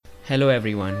Hello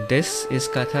everyone, this is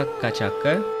Kathak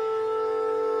Kendra.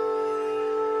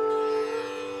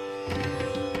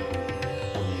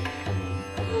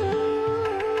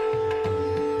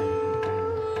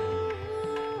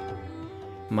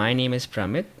 My name is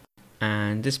Pramit,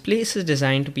 and this place is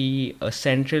designed to be a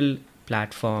central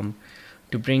platform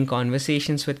to bring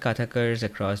conversations with Kathakars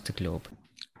across the globe.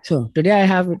 So today I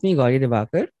have with me Gauri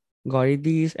Diwakar.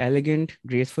 Gauri's elegant,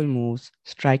 graceful moves,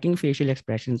 striking facial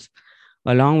expressions,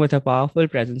 along with her powerful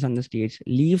presence on the stage,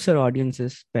 leaves her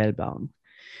audiences spellbound.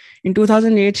 In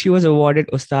 2008, she was awarded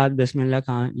Ustad Bismillah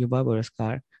Yuva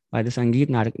Puraskar by the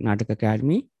Sangeet Natak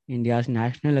Akademi, India's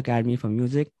National Academy for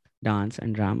Music, Dance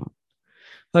and Drama.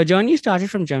 Her journey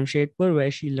started from Jamshedpur, where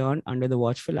she learned under the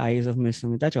watchful eyes of Ms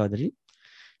Sumita Chowdhary.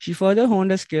 She further honed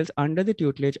her skills under the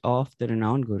tutelage of the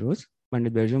renowned gurus,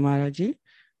 Pandit Birju Maharaj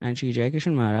and Shri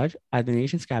Kishan Maharaj at the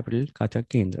nation's capital, Kathak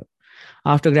Kendra.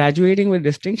 After graduating with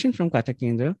distinction from Kathak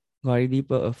Kendra, Gauri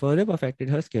further perfected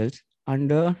her skills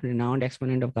under renowned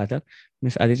exponent of Kathak,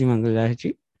 Ms Aditi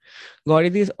Mangaldas. Gauri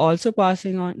is also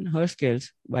passing on her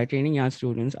skills by training young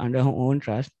students under her own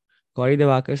trust, Gauri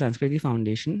Diwakar Sanskriti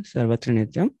Foundation, Sarvatra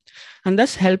Nrityam, and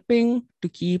thus helping to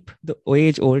keep the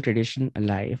age-old tradition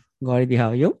alive. Gauri,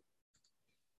 how are you?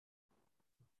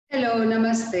 Hello,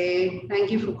 namaste.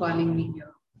 Thank you for calling me here.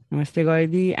 Namaste,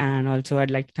 Gauri, and also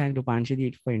I'd like to thank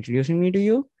Rupanshi for introducing me to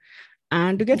you.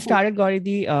 And to get started,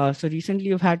 Gauri, so recently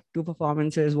you've had two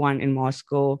performances, one in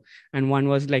Moscow and one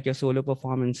was like your solo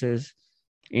performances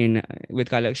in with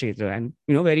Kathak Kshetra, and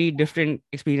very different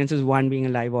experiences, one being a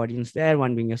live audience there,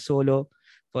 one being a solo,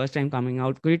 first time coming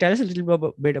out. Could you tell us a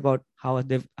little bit about how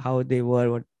they were,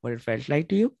 what it felt like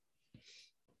to you?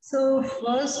 So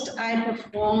first I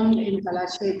performed in Kathak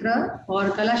Kshetra, और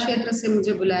Kathak Kshetra से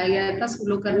मुझे बुलाया गया था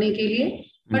solo करने के लिए,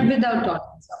 but without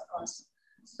audience of course.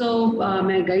 So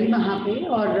मैं गई वहाँ पे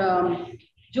और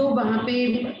जो वहाँ पे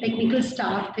टेक्निकल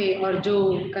स्टाफ थे और जो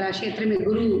कला क्षेत्र में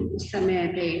गुरु उस समय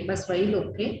थे बस वही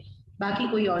लोग थे,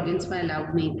 बाकी कोई ऑडियंस में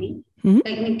अलाउड नहीं थी।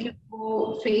 टेक्निकल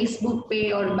वो फेसबुक पे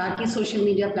और बाकी सोशल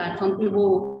मीडिया प्लेटफॉर्म पे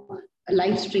वो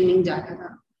लाइव स्ट्रीमिंग जाता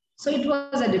था। So it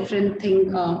was a different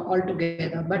thing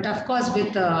altogether, but of course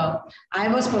with I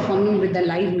was performing with the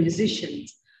live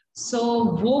musicians. So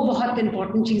वो बहुत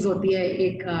इम्पोर्टेंट चीज होती है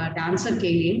एक डांसर के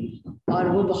लिए और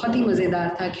वो बहुत ही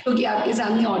मजेदार था क्योंकि आपके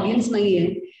सामने ऑडियंस नहीं है,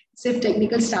 सिर्फ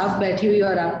टेक्निकल स्टाफ बैठी हुई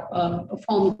और आप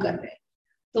परफॉर्म कर रहे हैं।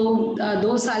 तो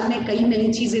 2 साल में कई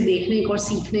नई चीजें देखने को और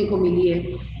सीखने को मिली है,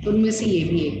 तो उनमें से ये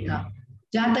भी एक था।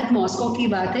 जहाँ तक मॉस्को की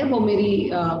बात है, वो मेरी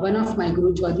वन ऑफ माय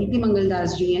गुरु जो अदिति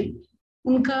मंगलदास जी हैं,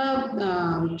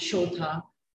 उनका शो था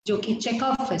जो कि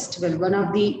Chekhov festival, one of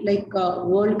the like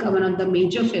world का one of the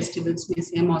major festivals में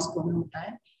से मॉस्को में होता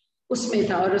है, उसमें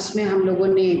था। और उसमें हम लोगों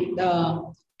ने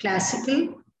classical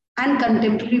and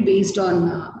contemporary based on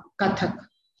Kathak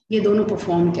ये दोनों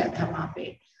परफॉर्म किया था वहाँ पे।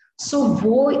 सो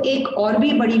वो एक और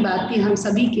भी बड़ी बात थी हम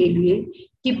सभी के लिए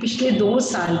कि पिछले 2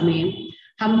 साल में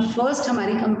हम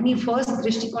हमारी कंपनी फर्स्ट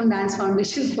दृष्टिकोण डांस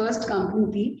फाउंडेशन फर्स्ट कंपनी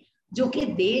थी जो कि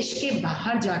देश के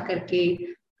बाहर जाकर के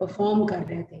परफॉर्म कर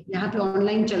रहे थे। यहाँ पे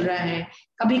ऑनलाइन चल रहा है,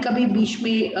 कभी कभी बीच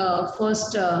में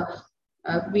फर्स्ट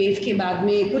वेव के बाद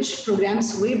में कुछ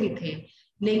प्रोग्राम्स हुए भी थे,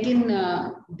 लेकिन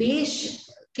देश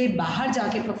के बाहर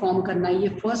जाके परफॉर्म करना ये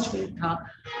फर्स्ट वेव था।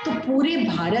 तो पूरे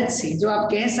भारत से, जो आप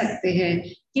कह सकते हैं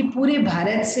कि पूरे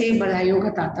भारत से बधाइयों का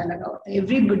तांता लगा होता है।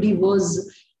 Everybody was,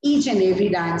 each and every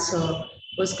dancer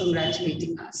was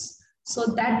congratulating us. So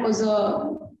that was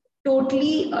a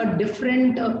totally a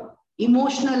different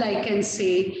emotional I can say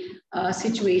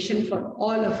situation for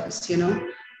all of us,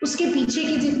 उसके पीछे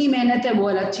की जितनी मेहनत है वो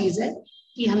अलग चीज है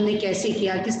कि हमने कैसे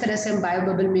किया, किस तरह से हम बायो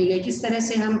बबल में गए, किस तरह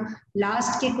से हम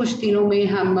लास्ट के कुछ दिनों में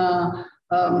हम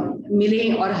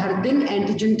मिले और हर दिन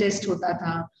एंटीजन टेस्ट होता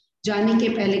था। जाने के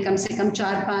पहले कम से कम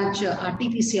 4-5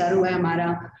 RT-PCR हुआ है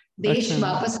हमारा। देश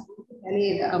वापस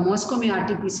पहले मॉस्को में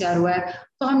RT-PCR हुआ है।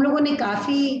 तो हम लोगों ने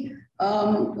काफी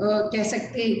कह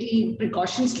सकते हैं कि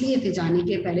प्रिकॉशंस लिए थे जाने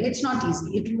के पहले। It's not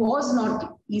easy, it was not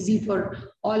easy for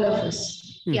all of us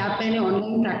कि आप पहले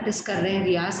ऑनलाइन प्रैक्टिस कर रहे हैं,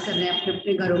 रियाज कर रहे हैं अपने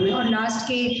अपने घरों में, और लास्ट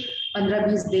के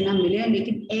 15-20 दिन हम मिले हैं,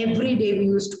 लेकिन every day we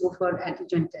used to go for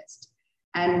antigen test.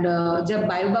 And जब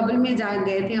बायो बबल में जा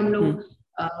गए थे हम लोग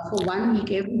for 1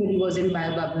 week, everybody was in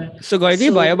bio bubble. So Gauri,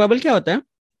 bio bubble क्या होता है?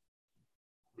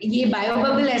 ये बायो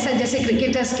बबल ऐसा जैसे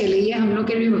क्रिकेटर्स के लिए, हम लोग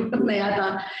के लिए बहुत नया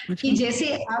था कि जैसे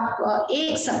आप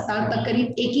 1 सप्ताह तक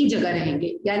करीब एक ही जगह रहेंगे,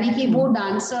 यानी कि वो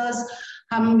डांसर्स,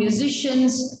 हम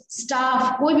म्यूजिशियंस,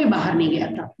 स्टाफ कोई भी बाहर नहीं गया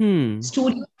था।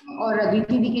 स्टूडियो और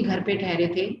अदिति दी के घर पे ठहरे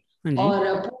थे और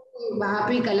वहां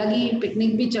पे एक अलग ही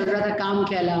पिकनिक भी चल रहा था काम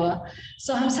के अलावा।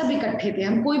 सो हम सब इकट्ठे थे,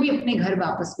 हम कोई भी अपने घर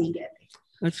वापस नहीं गए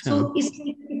थे। अच्छा। सो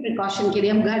इसलिए प्रिकॉशन के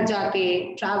लिए हम घर जाके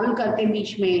ट्रैवल करते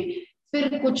बीच में,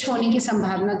 फिर कुछ होने की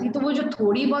संभावना थी, तो वो जो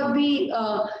थोड़ी बहुत भी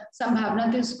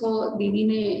संभावना थी उसको दीदी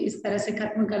ने इस तरह से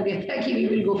खत्म कर दिया था कि we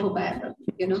will go for backup,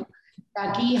 you know,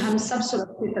 ताकि हम सब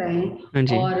सुरक्षित रहें हाँ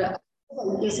जी। और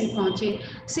तरीके से पहुंचे।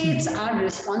 से it's our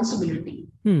responsibility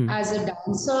as a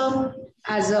dancer,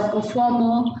 as a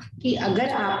performer, कि अगर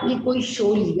आपने कोई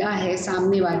शो लिया है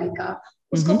सामने वाले का,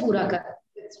 उसको पूरा कर,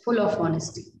 इट्स फुल ऑफ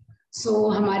ऑनेस्टी। सो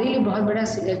हमारे लिए बहुत बड़ा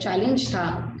चैलेंज था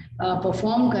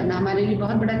परफॉर्म करना, हमारे लिए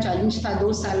बहुत बड़ा चैलेंज था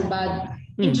 2 साल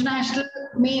बाद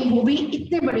इंटरनेशनल में, वो भी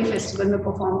इतने बड़े फेस्टिवल में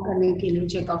परफॉर्म करने के लिए,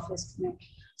 चेकऑफ फेस्टिवल में।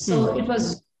 सो it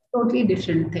was totally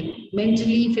different thing,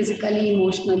 mentally, physically,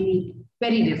 emotionally,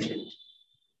 very different.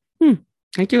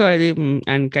 Thank you, Gauri,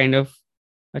 and kind of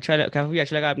काफी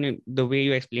अच्छा लगा आपने the way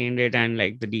you explained it and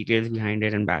like the details behind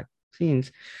it and back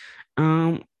scenes.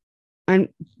 Um, and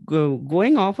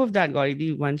going off of that, Gauri,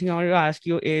 the one thing I wanted to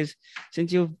ask you is,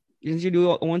 since you do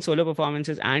your own solo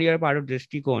performances and you're a part of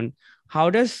Drishtikon, how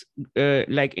does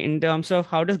like in terms of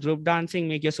how does group dancing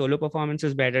make your solo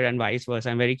performances better and vice versa?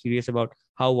 I'm very curious about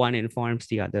how one informs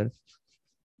the other.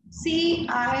 See,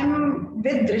 I'm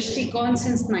with Drishtikon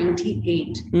since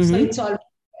 98, so it's already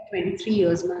 23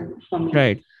 years man for me.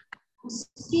 Right.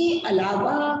 उसके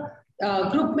अलावा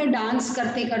group में dance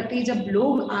करते करते जब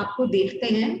लोग आपको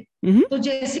देखते हैं, तो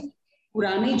जैसे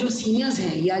पुराने जो सीनियर्स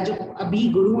हैं या जो अभी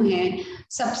गुरु हैं,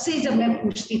 सबसे जब मैं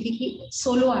पूछती थी कि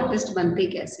सोलो आर्टिस्ट बनते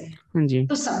कैसे हैं,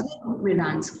 तो सबने ग्रुप में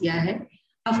डांस किया है।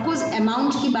 ऑफ कोर्स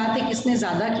अमाउंट की बात है, किसने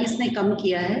ज्यादा किसने कम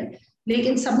किया है,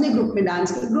 लेकिन सबने ग्रुप में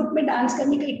डांस किया। ग्रुप में डांस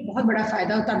करने का एक बहुत बड़ा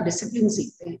फायदा होता है, आप डिसिप्लिन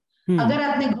सीखते हैं। अगर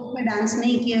आपने ग्रुप में डांस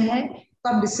नहीं किया है तो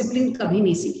आप डिसिप्लिन कभी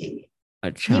नहीं सीखेंगे।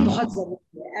 अच्छा। ये बहुत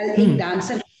जरूरी है एक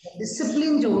डांसर।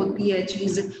 डिसिप्लिन जो होती है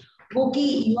चीज, वो कि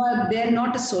you are there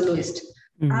not a soloist,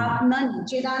 आप ना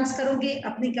नीचे डांस करोगे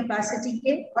अपनी कैपेसिटी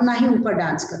के और ना ही ऊपर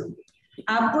डांस करोगे,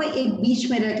 आपको एक बीच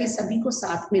में रह के सभी को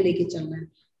साथ में लेके चलना है।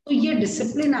 तो ये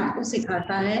डिसिप्लिन आपको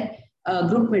सिखाता है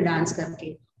ग्रुप में डांस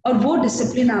करके, और वो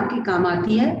डिसिप्लिन आपके काम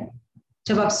आती है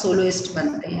जब आप सोलोइस्ट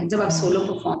बनते हैं, जब आप सोलो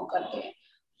परफॉर्म करते हैं।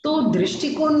 तो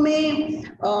दृष्टिकोण में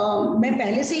मैं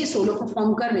पहले से ही सोलो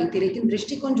परफॉर्म कर रही थी, लेकिन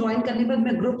दृष्टिकोण ज्वाइन करने के बाद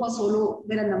मैं ग्रुप और सोलो,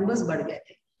 मेरा नंबर्स बढ़ गए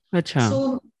थे। अच्छा।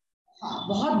 हाँ,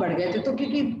 बहुत बढ़ गए थे। तो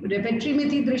क्योंकि रेपेट्री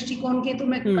में थी दृष्टिकोण के, तो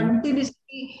मैं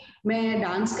कंटिन्यूसली मैं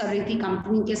डांस कर रही थी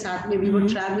कंपनी के साथ में, वी वर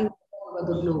ट्रैवलिंग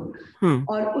लोग,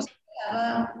 और उसके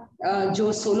अलावा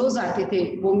जो सोलोज आते थे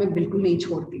वो मैं बिल्कुल नहीं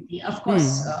छोड़ती थी। ऑफ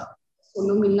कोर्स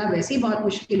सोलो मिलना वैसे ही बहुत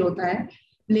मुश्किल होता है,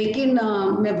 लेकिन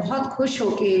मैं बहुत खुश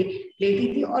होके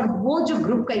लेती थी, और वो जो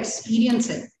ग्रुप का एक्सपीरियंस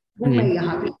है वो मैं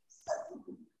यहाँ पे,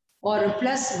 और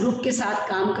प्लस ग्रुप के साथ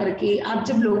काम करके आप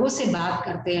जब लोगों से बात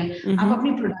करते हैं, आप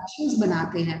अपनी प्रोडक्शंस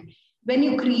बनाते हैं, when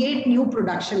you create new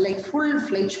production like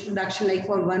full-fledged production like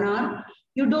for 1 hour,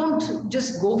 you don't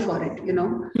just go for it, you know.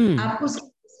 आपको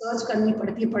रिसर्च करनी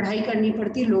पड़ती है, पढ़ाई करनी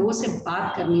पड़ती है, लोगों से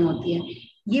बात करनी होती है।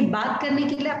 ये बात करने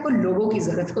के लिए आपको लोगों की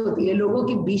जरूरत होती है, लोगों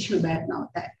के बीच में बैठना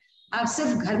होता है। आप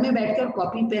सिर्फ घर में बैठकर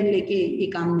कॉपी पेन लेके ये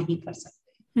काम नहीं कर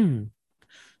सकते।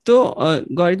 तो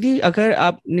गौरी दी, अगर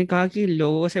आपने कहा कि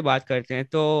लोगों से बात करते हैं,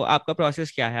 तो आपका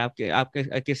प्रोसेस क्या है?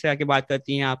 आपके किससे आके बात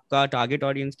करती हैं? आपका टारगेट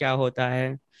ऑडियंस क्या होता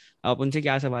है? आप उनसे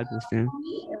क्या सवाल पूछते हैं?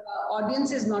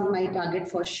 Audience is not my target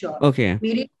for sure. Okay.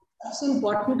 मेरे सबसे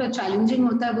इम्पोर्टेंट और चैलेंजिंग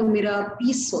होता है वो मेरा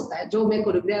पीस होता है जो मैं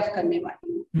कोरियोग्राफ करने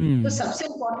वाली हूँ। तो सबसे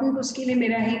इम्पोर्टेंट उसके लिए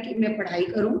मेरा है कि मैं पढ़ाई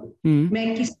करूँ,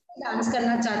 मैं किस डांस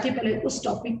करना चाहती हूँ पहले उस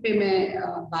टॉपिक पे मैं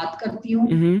बात करती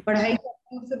हूँ, पढ़ाई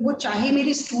करती हूँ। फिर वो चाहे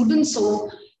मेरी स्टूडेंट्स हो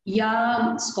या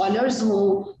स्कॉलर्स हो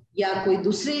या कोई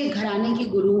दूसरे घराने के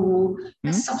गुरु हो,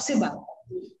 मैं सबसे बात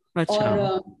करती हूँ। अच्छा।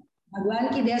 और भगवान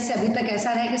की दया से अभी तक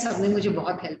ऐसा रहा है कि सबने मुझे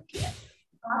बहुत हेल्प किया है।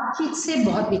 बातचीत से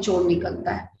बहुत निचोड़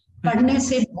निकलता है, पढ़ने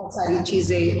से बहुत सारी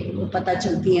चीजें पता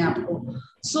चलती हैं आपको।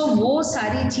 सो वो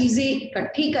सारी चीजें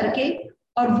इकट्ठी करके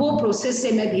और वो प्रोसेस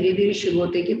से मैं धीरे धीरे शुरू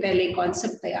होते कि पहले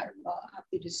कॉन्सेप्ट तैयार हुआ,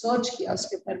 आपने रिसर्च किया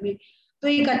उसके ऊपर में, तो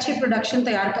एक अच्छे प्रोडक्शन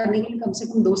तैयार करने के लिए कम से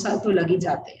कम 2 साल तो लग ही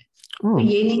जाते हैं। तो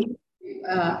ये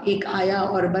नहीं एक आया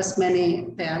और बस मैंने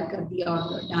तैयार कर दिया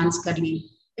और डांस कर ली,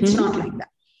 it's not like that.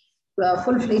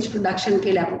 Full fledge production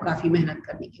के लिए आपको काफी मेहनत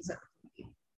करने की जरूरत होती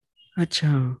है।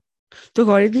 अच्छा, तो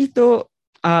गौरी दी, तो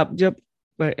आप जब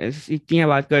सीखती हैं,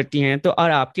 बात करती हैं, तो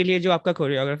और आपके लिए जो आपका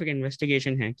कोरियोग्राफिक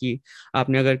इन्वेस्टिगेशन है कि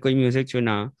आपने अगर कोई म्यूजिक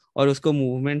चुना और उसको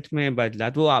मूवमेंट में बदला,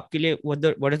 तो वो आपके लिए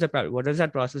what does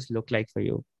that process look like for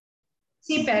you?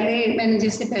 जी, पहले मैंने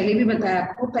जैसे पहले भी बताया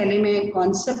आपको, पहले मैं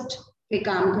कॉन्सेप्ट पे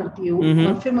काम करती हूँ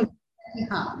और फिर मुझे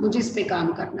हाँ मुझे इस पे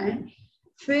काम करना है।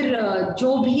 फिर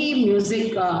जो भी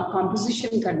म्यूजिक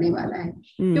कॉम्पोजिशन करने वाला है,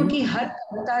 क्योंकि हर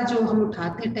कविता जो हम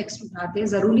उठाते हैं, टेक्स्ट उठाते हैं,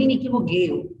 जरूरी नहीं कि वो गे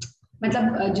हो,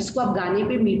 मतलब जिसको आप गाने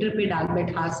पे मीटर पे डाल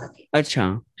बैठा सके। अच्छा।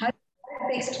 हर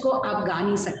टेक्स्ट को आप गा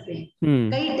नहीं सकते हैं।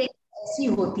 हम्म। कई टेक्स्ट ऐसी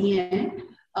होती हैं,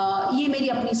 ये मेरी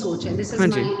अपनी सोच है, दिस हाँ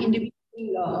इज माय जी।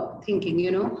 Individual thinking,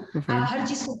 you know. आप परफेक्ट। हर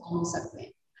चीज को गा नहीं सकते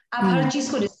हैं, आप हर हम्म। चीज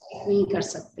को डिसाइड नहीं कर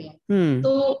सकते हैं। हम्म।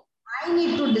 तो आई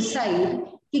नीड टू डिसाइड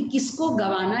कि किसको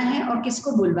गवाना है और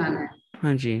किसको बुलवाना है।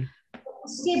 हाँ जी।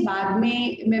 उसके बाद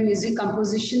में मैं म्यूजिक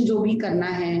कंपोजिशन जो भी करना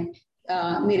है,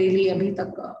 मेरे लिए अभी तक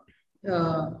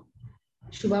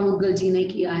शुभा मुद्गल जी ने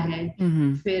किया है,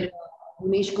 हम्म। फिर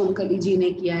उमेश कोमकली जी ने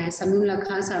किया है, समीउल्लाह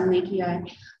खान साहब ने किया है।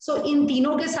 सो इन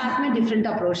तीनों के साथ में डिफरेंट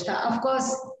अप्रोच था। ऑफ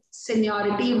कोर्स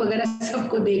सीनियरिटी वगैरह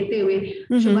सबको देखते हुए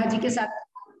शुभा हम्म। जी के साथ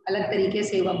अलग तरीके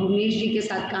से हुआ, भुवनेश जी के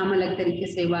साथ काम अलग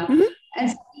तरीके से हुआ। हम्म। And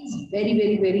is very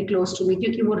very very close to me,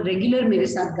 क्योंकि वो रेगुलर मेरे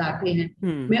साथ गाते हैं।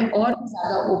 हम्म। मैं और भी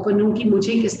ज्यादा ओपन हूँ कि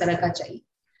मुझे किस तरह का चाहिए।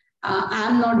 आई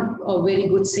am not very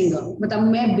good singer, मतलब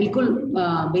मैं बिल्कुल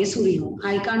बेसुरी हूँ,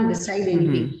 आई कांट डिसाइड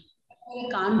एनीथिंग। हम्म। मेरे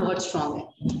कान बहुत स्ट्रांग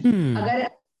है। हम्म। अगर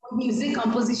म्यूजिक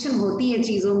कंपोजिशन होती है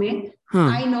चीजों में, हाँ।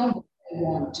 I know I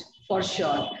want for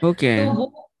sure. Okay. तो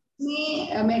वो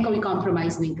में मैं कोई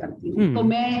कॉम्प्रोमाइज नहीं करती हूँ। तो हम्म।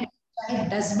 मैं चाहे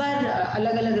 10 बार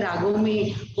अलग अलग रागों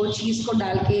में वो चीज को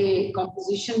डाल के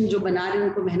कंपोजिशन जो बना रहे हैं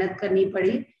उनको मेहनत करनी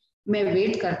पड़ी, मैं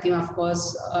वेट करती हूँ ऑफ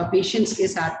कोर्स पेशेंस के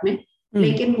साथ में। हम्म।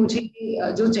 लेकिन मुझे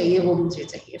जो चाहिए वो मुझे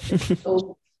चाहिए फिर तो।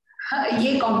 हाँ,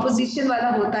 ये कॉम्पोजिशन वाला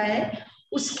होता है।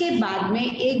 उसके बाद में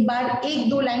एक बार एक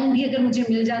दो लाइन भी अगर मुझे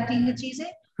मिल जाती है चीजें,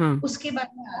 हाँ। उसके बाद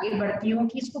मैं आगे बढ़ती हूँ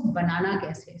कि इसको बनाना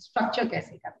कैसे, स्ट्रक्चर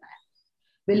कैसे करना है।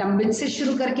 विलंबित से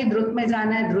शुरू करके द्रुत में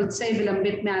जाना है, द्रुत से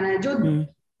विलंबित में आना है। जो हम्म।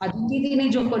 अदिति दी ने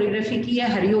जो कोरियोग्राफी की है,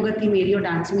 हरियोगति मेरी और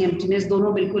डांसिंग एम्प्टीनेस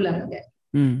दोनों बिल्कुल अलग है।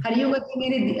 हम्म। हरियोगति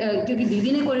मेरे क्योंकि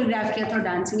दीदी ने कोरियोग्राफ किया था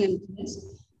डांसिंग एम्प्टीनेस,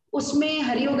 उसमें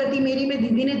हरियोगति मेरी में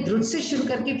दीदी ने द्रुत से शुरू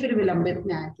करके फिर विलंबित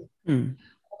में आए थे। हम्म।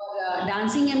 और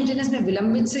डांसिंग एम्प्टीनेस में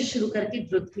विलंबित से शुरू करके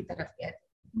द्रुत की तरफ गए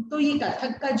थे। तो ये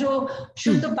कथक का जो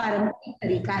शुद्ध पारंपरिक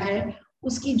तरीका है,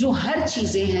 उसकी जो हर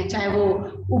चीजें हैं, चाहे वो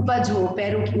उपज हो,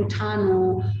 पैरों की उठान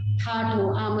हो, ठाट हो,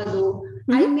 आमद हो,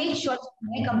 हम्म। आई मेक श्योर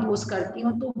मैं कंपोज करती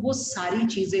हूँ तो वो सारी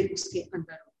चीजें उसके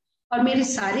अंदर हो। और मेरे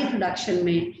सारे प्रोडक्शन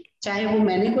में, चाहे वो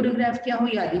मैंने कोरियोग्राफ किया हो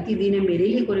या अदिति दी ने मेरे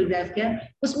लिए कोरियोग्राफ किया,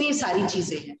 उसमें ये सारी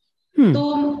चीजें हैं। हम्म। तो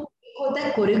एक होता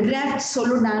है कोरियोग्राफ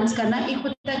सोलो डांस करना, एक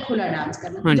होता है खुला डांस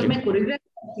करना। हाँ तो जब जी। मैं कोरियोग्राफ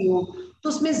करती हूँ तो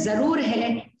उसमें जरूर है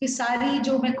कि सारी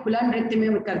जो मैं खुला नृत्य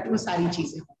में करती हूँ सारी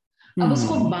चीजें हो। अब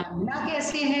उसको हम्म। बांधना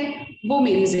कैसे है वो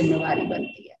मेरी जिम्मेवारी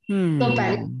बनती है। तो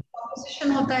पहले हम्म।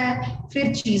 कॉम्पोजिशन होता है,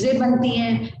 फिर चीजें बनती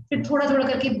हैं, फिर थोड़ा थोड़ा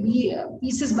करके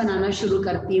पीसेस बनाना शुरू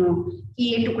करती हूँ कि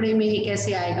ये टुकड़े में ये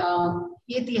कैसे आएगा,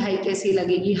 ये तिहाई कैसी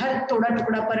लगेगी। हर थोड़ा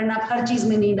टुकड़ा पर आप हर चीज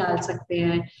में नहीं डाल सकते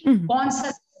हैं, हम्म। कौन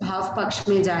सा भाव पक्ष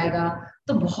में जाएगा।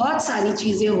 तो बहुत सारी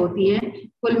चीजें होती हैं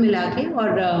कुल मिला के,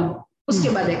 और उसके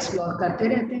हम्म। बाद एक्सप्लोर करते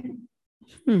रहते हैं।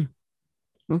 हम्म।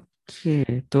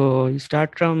 Okay, so you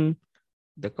start from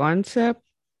the concept,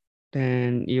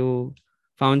 then you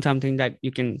found something that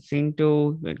you can sing to,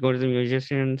 go to the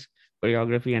musicians,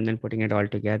 choreography, and then putting it all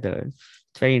together.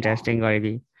 It's very interesting,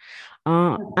 Gauri.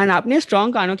 And आपने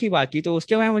strong गानों की बात की, तो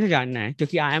उसके बारे में मुझे जानना है,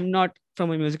 क्योंकि I am not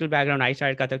from a musical background. I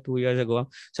started Kathak 2 years ago,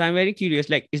 so I'm very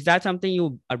curious. Like, is that something you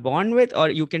are born with, or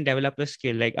you can develop a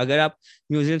skill? Like, अगर आप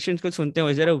musicians को सुनते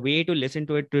हो, is there a way to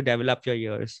listen to it to develop your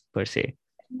ears per se?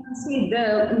 See, the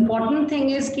important thing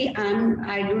is कि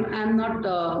I'm not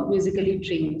musically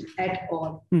trained at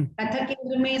all. Hmm. Kathak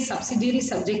केंद्र में subsidiary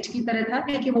subject की तरह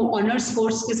था कि वो ऑनर्स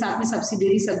कोर्स के साथ में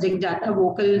सब्सिडियरी सब्जेक्ट जाता है,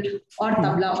 वोकल और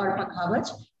तबला और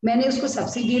पखावज। मैंने उसको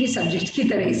सब्सिडियरी सब्जेक्ट की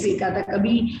तरह ही सीखा था,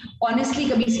 कभी ऑनेस्टली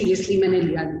कभी सीरियसली मैंने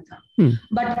लिया नहीं था।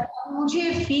 बट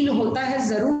मुझे फील होता है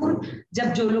जरूर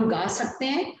जब जो लोग गा सकते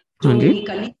हैं, जो मेरी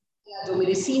कलीग या जो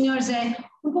मेरे सीनियर्स हैं,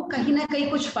 उनको कहीं ना कहीं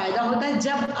कुछ फायदा होता है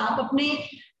जब आप अपने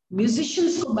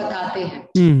म्यूजिशियंस को बताते हैं,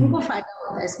 उनको फायदा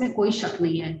होता है, इसमें कोई शक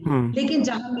नहीं है। लेकिन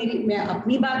जहां मैं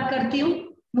अपनी बात करती हूँ,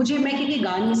 मुझे मैं क्योंकि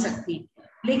गा नहीं सकती,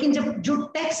 लेकिन जब जो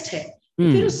टेक्स्ट है,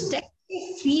 फिर उस टेक्स्ट के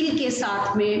फील के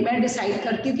साथ में मैं डिसाइड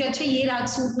करती हूँ कि अच्छा ये राग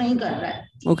सूट नहीं कर रहा है।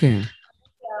 ओके।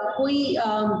 कोई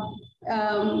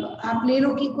आप ले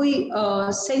लो कि कोई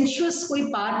सेंशुअस कोई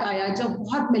पार्ट आया जो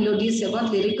बहुत मेलोडियस है,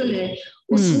 बहुत लिरिकल है,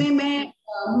 उसमें मैं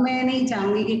नहीं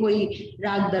चाहूंगी कि कोई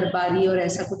राग दरबारी और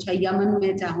ऐसा कुछ है, यमन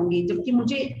में चाहूंगी, जबकि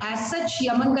मुझे एज सच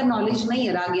यमन का नॉलेज नहीं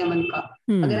है, राग यमन का।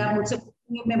 अगर आप मुझसे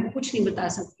मैं कुछ नहीं बता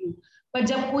सकती हूँ। पर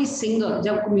जब कोई सिंगर,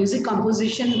 जब म्यूजिक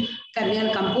कंपोजिशन करने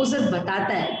वाला कंपोजर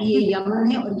बताता है कि ये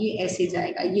यमन है और ये ऐसे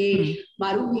जाएगा, ये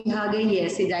मारू विभाग है ये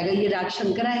ऐसे जाएगा, ये राग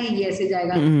शंकरा है ये ऐसे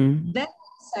जाएगा, then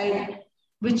decide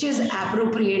which is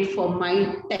appropriate for my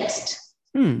text,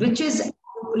 which is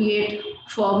appropriate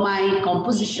for my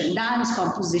composition, dance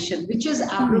composition, which is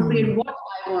appropriate what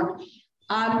I want.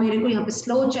 मेरे को यहाँ पे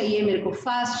स्लो चाहिए, मेरे को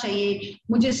फास्ट चाहिए,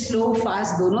 मुझे स्लो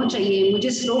फास्ट दोनों चाहिए, मुझे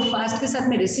स्लो फास्ट के साथ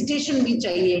में रेसिटेशन भी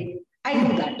चाहिए. I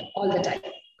do that all the time.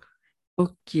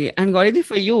 Okay and Gauri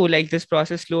for you like this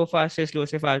process slow fast से स्लो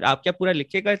से फास्ट आप क्या पूरा लिख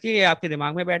के करती है या आपके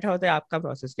दिमाग में बैठा होता है, आपका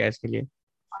प्रोसेस क्या है इसके लिए?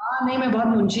 हाँ नहीं, मैं बहुत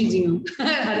मुंशी जी हूँ.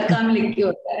 हर काम लिख के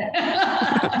होता है.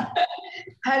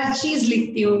 हर चीज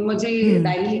लिखती हूँ. मुझे हम्म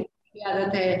डायरी लिखने की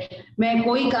आदत है. मैं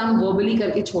कोई काम वर्बली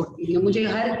करके छोड़ती नहीं हूँ. मुझे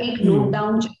हर एक नोट हम्म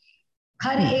डाउन चाहिए.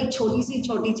 हर हम्म एक छोटी सी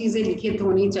छोटी चीजें लिखित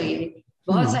होनी चाहिए.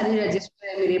 बहुत हम्म सारे रजिस्टर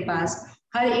है मेरे पास.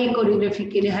 हर एक कोरियोग्राफी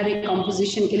के लिए, हर एक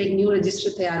कॉम्पोजिशन के लिए एक न्यू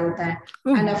रजिस्टर तैयार होता है.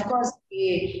 ओह, एंड ऑफ कोर्स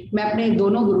ये मैं अपने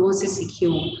दोनों गुरुओं से सीखी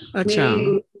हूँ. अच्छा मेरे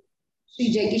गुरु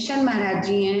श्री जय किशन महाराज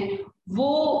जी हैं.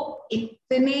 वो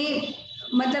इतने,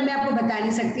 मतलब मैं आपको बता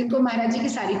नहीं सकती. उनको महाराज जी की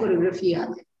सारी कोरियोग्राफी याद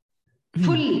है हम्म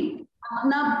फुल्ली.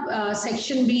 अपना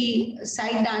सेक्शन भी,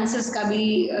 साइड डांसर्स का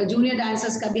भी, जूनियर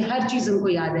डांसर्स का भी, हर चीज उनको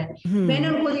याद है. मैंने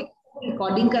हम्म उनको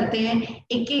रिकॉर्डिंग करते हैं,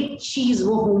 एक एक चीज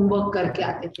वो होमवर्क करके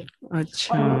आते थे.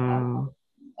 अच्छा और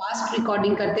फास्ट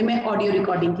रिकॉर्डिंग करते, मैं ऑडियो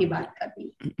रिकॉर्डिंग की बात कर रही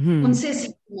हूँ. हम्म उनसे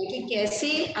सीखना कि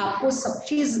कैसे आपको सब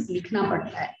चीज लिखना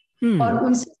पड़ता है. हम्म और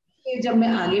उनसे सीख के जब मैं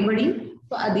आगे बढ़ी,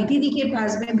 तो अदिति दी के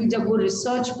पास में भी जब वो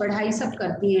रिसर्च पढ़ाई सब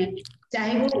करती हैं,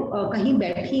 चाहे वो कहीं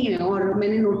बैठी हैं, और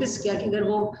मैंने नोटिस किया कि अगर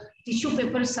वो टिश्यू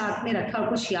पेपर साथ में रखा,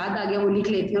 कुछ याद आ गया, वो लिख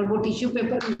लेती हैं, और वो टिश्यू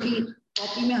पेपर उनकी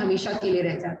कॉपी में हमेशा के लिए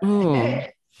रह जाता ओह है.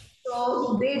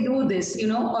 तो दे डू दिस,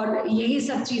 और यही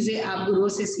सब चीजें आप गुरुओं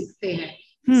से सीखते हैं.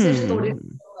 सिर्फ थोड़े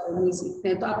हम्म नहीं सीखते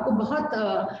हैं. तो आपको बहुत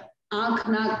आंख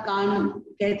नाक कान,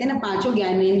 कहते हैं ना, पांचों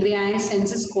ज्ञानेंद्रियां,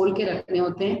 सेंसेस खोल के रखने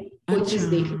होते हैं कोई अच्छा चीज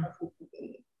देखना सीखने के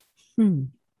लिए. हम्म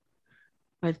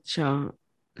अच्छा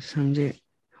समझे।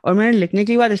 और मैंने लिखने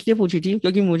की बात इसलिए पूछी थी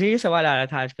क्योंकि मुझे ये सवाल आ रहा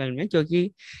था आजकल में,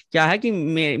 क्योंकि क्या है कि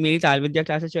मेरी ताल विद्या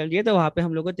क्लासेस चल रही है तो वहाँ पे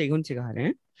हम लोग को तेगुन सिखा रहे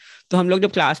हैं। तो हम लोग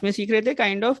जब क्लास में सीख रहे थे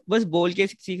काइंड ऑफ बस बोल के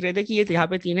सीख रहे थे कि ये यहाँ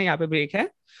पे 3 है, यहाँ पे ब्रेक है।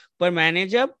 पर मैंने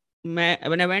जब मैं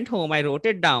when I went home I wrote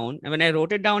it down and when I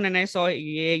wrote it down and I saw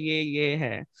ये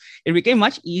है, it became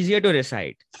much easier to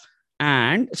recite.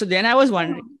 And so then I was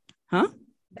wondering, हाँ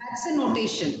that's a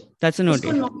notation. that's a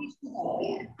उसको notation, notation कहते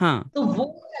हैं. हाँ तो वो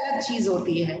एक अलग चीज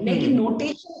होती है, लेकिन हम्म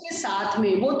नोटेशन के साथ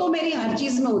में वो तो मेरी हर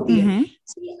चीज में होती है. हम्म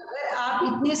See, अगर आप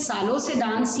इतने सालों से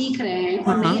डांस सीख रहे हैं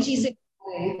और हाँ नई चीजें सीख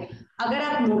रहे हैं, अगर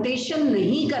आप नोटेशन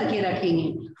नहीं करके रखेंगे,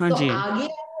 हाँ तो जी आगे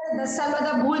 10 साल बाद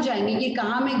आप भूल जाएंगे कि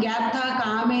कहाँ में गैप था,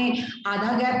 कहाँ में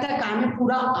आधा गैप था, कहाँ में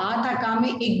पूरा आ था, कहाँ में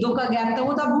एक दो का गैप था,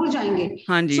 वो तो आप भूल जाएंगे.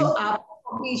 हाँ जी सो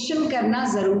आपको नोटेशन करना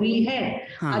जरूरी है.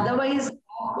 हाँ अदरवाइज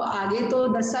आप आगे तो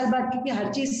 10 साल बाद, क्योंकि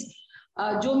हर चीज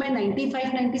जो मैं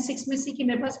 95 96 में सीखी,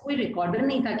 मेरे पास कोई रिकॉर्डर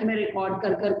नहीं था कि मैं रिकॉर्ड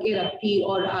कर करके रखती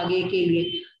और आगे के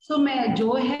लिए. सो मैं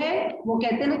जो है, वो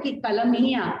कहते हैं ना कि कलम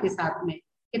ही है आपके साथ में.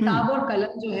 हम्म किताब और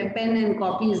कलम जो है, pen and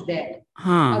copy is that. और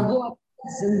हाँ वो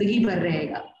आपकी जिंदगी भर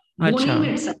रहेगा. वो अच्छा नहीं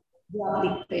मिट सकता जो आप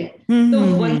लिखते हैं. तो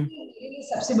वही हम्म मेरे लिए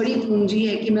सबसे बड़ी पूंजी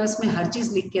है कि मैं उसमें हर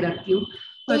चीज लिख के रखती हूँ.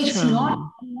 तो अच्छा it's not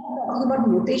talking about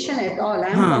notation at all.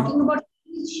 I am हाँ talking about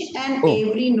each and oh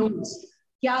every notes.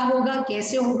 क्या होगा,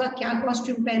 कैसे होगा, क्या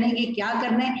कॉस्ट्यूम पहनेंगे, क्या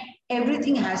करना है,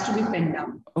 everything has to be pen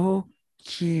down.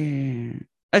 Okay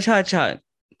अच्छा अच्छा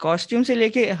कॉस्ट्यूम से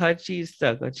लेके हर चीज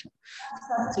तक अच्छा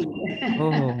सब चीजें.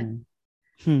 ओहो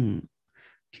हम्म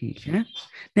ठीक है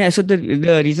नहीं so the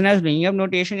reason I was bringing up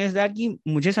notation is that कि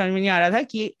मुझे समझ में नहीं आ रहा था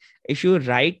कि इफ यू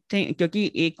राइट थिंग,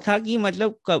 क्योंकि एक था कि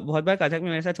मतलब बहुत बार कथक में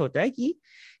मेरे साथ होता है कि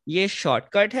ये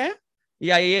शॉर्टकट है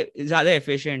या ये ज्यादा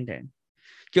एफिशिएंट है।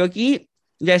 क्योंकि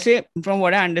जैसे फ्रॉम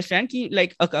व्हाट आई अंडरस्टैंड कि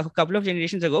like couple of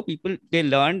generations ago people they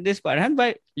learned this parhan by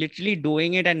literally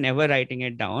doing it and never writing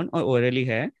it down और orally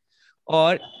है।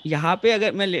 और यहाँ पे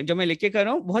अगर जब मैं लिख के कर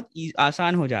रहा हूँ बहुत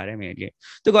आसान हो जा रहा है मेरे लिए।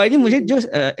 तो गौरी जी मुझे जो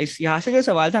इस यहाँ से जो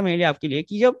सवाल था मेरे लिए आपके लिए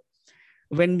कि जब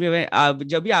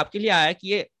जब भी आपके लिए आया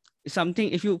कि ये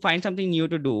something if you find something new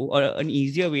to do और an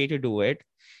easier way to do it,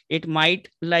 it might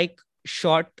like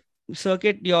short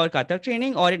circuit your Kathak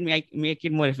training or it make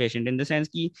it more efficient in the sense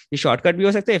कि ये shortcut भी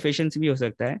हो सकता है efficiency भी हो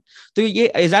सकता है। तो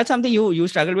ये is that something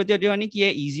you struggle with your journey कि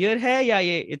ये easier है या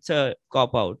ये it's a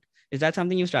cop out? Is that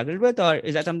something you struggled with or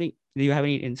is that something do you have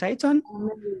any insights on?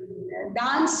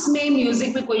 Dance में,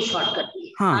 म्यूजिक में कोई shortcut नहीं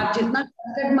है. हाँ आप जितना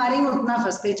शॉर्टकट मारेंगे उतना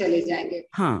फंसते चले जाएंगे.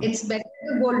 हाँ it's better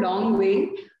to go long way,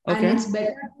 and okay it's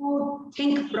better to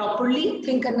think properly,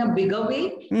 think in a bigger way,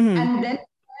 hmm and then.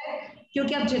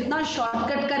 क्योंकि आप जितना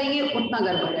शॉर्टकट करेंगे उतना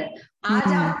गड़बड़ है. आज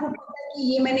हम्म आपको पता है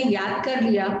कि ये मैंने याद कर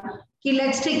लिया कि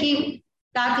लेट्स टेक कि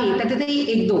ताकि तथे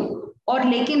एक दो, और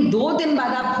लेकिन 2 दिन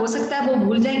बाद आप हो सकता है वो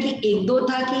भूल जाए कि एक दो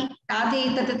था कि ताते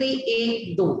तथे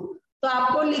एक दो. तो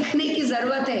आपको लिखने की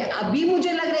जरूरत है. अभी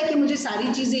मुझे लग रहा है कि मुझे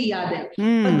सारी चीजें याद है, पर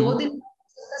हम्म 2 दिन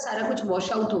बाद सारा कुछ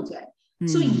वॉश आउट हो जाए.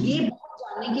 सो ये हम्म बहुत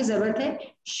जानने की जरूरत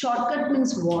है shortcut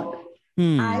means what.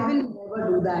 I will never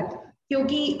do that,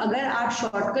 क्योंकि अगर आप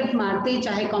शॉर्टकट मारते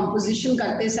चाहे कॉम्पोजिशन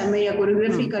करते समय या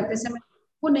कोरियोग्राफी करते समय,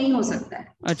 वो नहीं हो सकता है.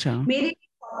 अच्छा. मेरे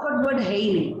शॉर्टकट वर्ड है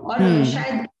ही नहीं. और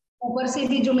शायद ऊपर से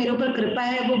भी जो मेरे ऊपर कृपा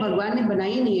है वो भगवान ने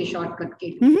बनाई नहीं है शॉर्टकट के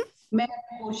लिए. मैं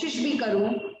कोशिश भी करूं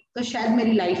तो शायद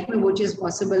मेरी लाइफ में वो चीज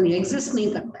पॉसिबल नहीं, एग्जिस्ट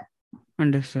नहीं करता है.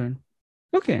 Understand.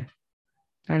 Okay,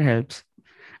 that helps.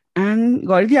 And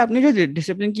Gauri ji, आपने जो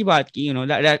डिसिप्लिन की बात की,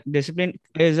 that discipline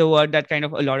is a word that kind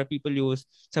of a lot of people use.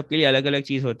 सबके लिए अलग अलग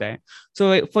चीज होता है.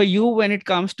 So for you, when it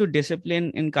comes to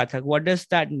discipline in Kathak, what does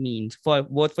that mean for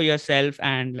both for yourself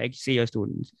and like say your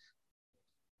students?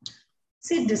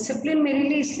 See, discipline मेरे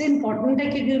लिए इसलिए इम्पोर्टेंट है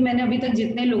क्योंकि मैंने अभी तक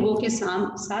जितने लोगों के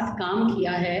साथ काम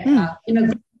किया है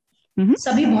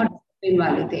सभी बहुत डिसिप्लिन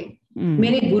वाले थे.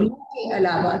 मेरे गुरु के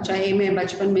अलावा, चाहे मैं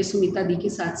बचपन में सुमिता दी के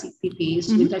साथ सीखती थी,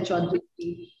 सुमिता चौधरी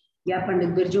जी, या पंडित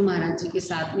बिरजू महाराज जी के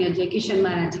साथ में, अजय किशन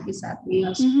महाराज जी के साथ में,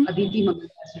 अदिति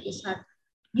मंगलदास जी के साथ,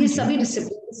 ये सभी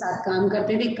डिसिप्लिन के साथ काम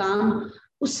करते थे. काम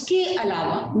उसके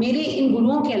अलावा, मेरे इन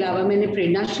गुरुओं के अलावा मैंने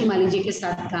प्रेरणा श्री माली जी के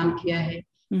साथ काम किया है,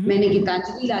 मैंने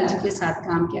गीतांजलि लाल जी के साथ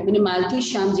काम किया, मैंने मालती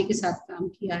श्याम जी के साथ काम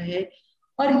किया है.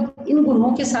 और इन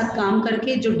गुरुओं के साथ काम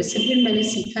करके जो डिसिप्लिन मैंने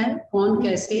सीखा है, कौन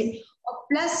कैसे, और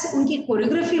प्लस उनकी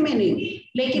कोरियोग्राफी में नहीं,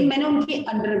 लेकिन मैंने उनके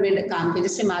अंडर में काम किया.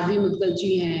 जैसे माधवी मुदगल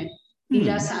जी हैं,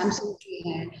 लीला सैमसन जी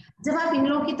हैं. जब आप इन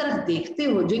लोगों की तरफ देखते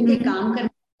हो, जो इनके काम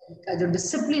करने का जो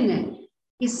डिसिप्लिन है,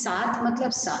 कि सात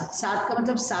मतलब सात, सात का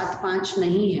मतलब 7-5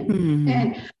 नहीं है.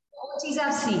 वो चीज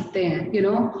आप सीखते हैं,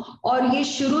 और ये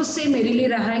शुरू से मेरे लिए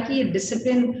रहा है कि ये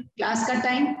डिसिप्लिन, क्लास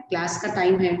का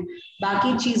टाइम है,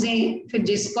 बाकी चीजें फिर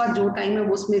जिसका जो टाइम है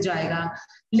वो उसमें जाएगा.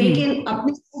 लेकिन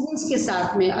अपने स्टूडेंट्स के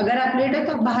साथ में अगर आप लेट है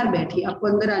तो आप बाहर बैठिए, आपको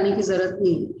अंदर आने की जरूरत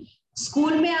नहीं है.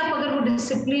 स्कूल में आप अगर वो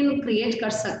डिसिप्लिन क्रिएट कर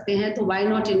सकते हैं तो why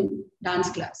not in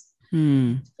dance class.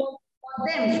 For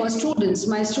them, for students,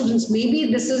 my students, maybe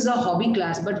this is a hobby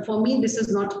class, but for me this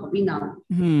is not hobby now.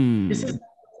 This is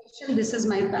my profession, this is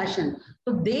my passion.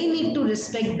 So they need to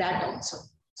respect that also.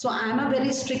 So I am a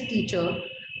very strict teacher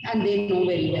and they know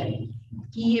very well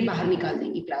कि ये बाहर निकाल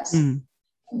देंगी class.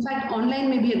 In fact online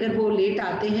में भी अगर वो late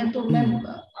आते हैं तो मैं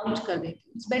आउट कर देती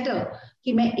हूँ. इट्स बेटर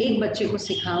कि मैं एक बच्चे को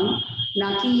सिखाऊं,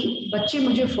 ना कि बच्चे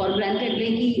मुझे फॉर ग्रांटेड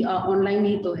ले कि ऑनलाइन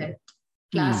ही तो है,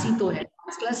 क्लास ही तो है,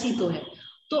 क्लास ही तो है.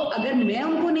 तो अगर मैं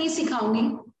उनको नहीं सिखाऊंगी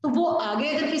तो वो आगे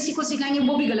अगर किसी को सिखाएंगे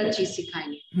वो भी गलत चीज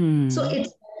सिखाएंगे. सो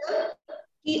इट्स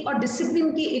कि, और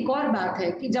डिसिप्लिन की एक और बात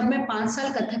है कि जब मैं 5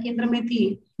 साल कथक केंद्र में थी,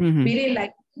 मेरे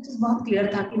लाइफ बहुत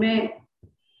क्लियर था कि मैं,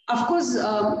 ऑफ कोर्स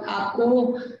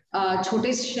आपको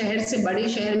छोटे शहर से बड़े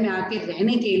शहर में आके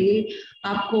रहने के लिए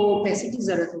आपको पैसे की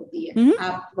जरूरत होती है.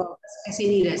 आप ऐसे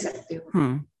नहीं रह सकते हो.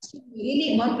 मेरे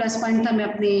लिए बहुत प्लस पॉइंट था, मैं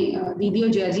अपने दीदी और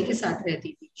जया जी के साथ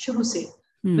रहती थी शुरू से.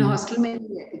 मैं हॉस्टल में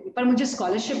नहीं रहती थी, पर मुझे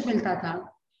स्कॉलरशिप मिलता था.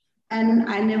 And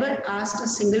I never asked a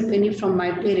single penny from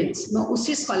my parents. मैं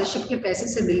उसी स्कॉलरशिप के पैसे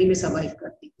से दिल्ली में सर्वाइव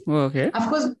करती थी. ऑफ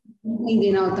कोर्स नहीं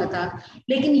देना होता था,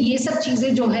 लेकिन ये सब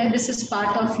चीजें जो है, this is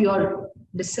part of your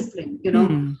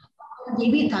discipline. ये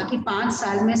भी था कि 5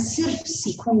 साल में सिर्फ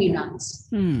सीखूंगी डांस.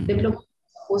 डिप्लोमा,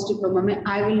 पोस्ट डिप्लोमा में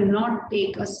I will not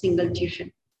take a single tuition,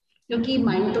 क्योंकि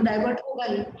माइंड तो डाइवर्ट होगा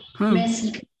ही. मैं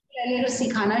पहले अगर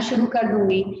सिखाना शुरू कर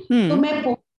दूंगी तो मैं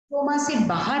डिप्लोमा से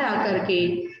बाहर आकर के,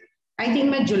 आई थिंक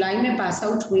मैं जुलाई में पास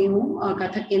आउट हुई हूँ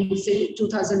कथक केंद्र से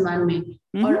 2001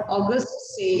 में, और अगस्त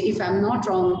से, if I am not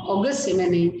wrong, अगस्त से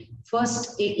मैंने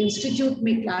फर्स्ट एक इंस्टीट्यूट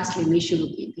में क्लास लेनी शुरू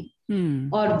की थी.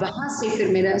 और वहां से फिर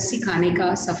मेरा सिखाने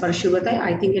का सफर शुरू होता है.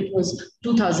 I think it was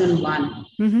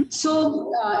 2001. So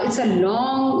it's a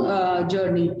long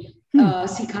journey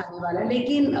सिखाने वाला.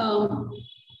 लेकिन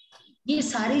ये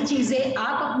सारी चीजें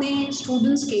आप अपने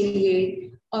स्टूडेंट्स के लिए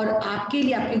और आपके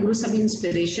लिए, आपके गुरु सभी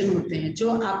इंस्पिरेशन होते हैं.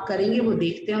 जो आप करेंगे वो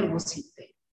देखते हैं और वो सीखते हैं.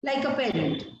 लाइक अ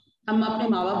पेरेंट, हम अपने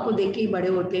माँ बाप को देख के ही बड़े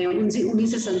होते हैं, उन्हीं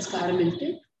से संस्कार मिलते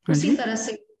हैं. उसी तरह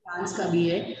से डांस का भी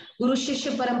है. गुरु शिष्य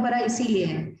परंपरा इसीलिए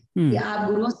है कि आप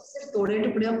गुरुओं से सिर्फ तोड़े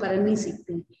टुकड़े और करन नहीं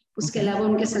सीखते हैं, उसके अलावा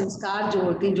उनके संस्कार जो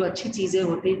होते हैं, जो अच्छी चीजें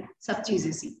होती हैं, सब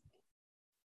चीजें सीखते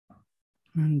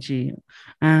हैं. जी,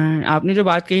 आपने जो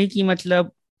बात कही कि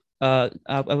मतलब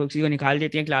आप किसी को निकाल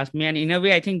देते हैं क्लास में, and in a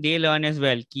way I think they learn as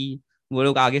well कि वो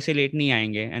लोग आगे से लेट नहीं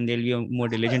आएंगे, and they will be more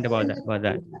diligent about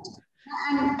that.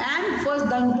 And first,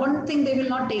 the important thing, they will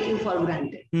not take you for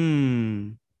granted.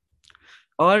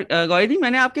 और गौरी दी,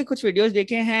 मैंने आपके कुछ वीडियोस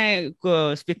देखे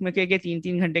हैं स्पिक मैके के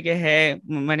 3-3 घंटे के हैं.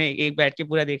 मैंने एक बैठ के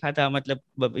पूरा देखा था, मतलब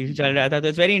चल रहा था. तो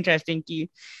इट्स वेरी इंटरेस्टिंग कि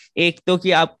एक तो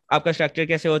कि आपका स्ट्रक्चर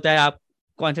कैसे होता है, आप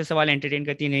कौन से सवाल एंटरटेन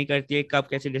करती है, नहीं करती है, कब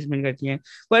कैसे डिसिप्लिन करती है।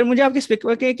 पर मुझे आपके स्पिक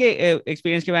मैके के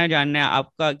एक्सपीरियंस के बारे में जानना है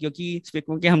आपका, क्योंकि स्पिक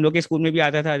मैके हम लोग के स्कूल में भी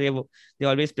आता था, they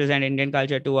always present Indian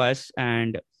culture to us,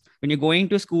 and when you going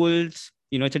to schools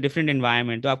it's a different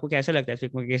environment. तो आपको कैसा लगता है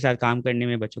स्पिक मैके के साथ काम करने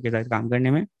में, बच्चों के साथ काम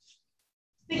करने में?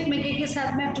 स्पिक मैके के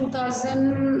साथ मैं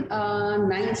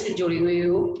 2009 से जुड़ी हुई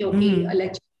हूँ, क्योंकि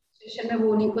लेक्चर में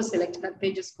वो उन्हीं को सिलेक्ट करते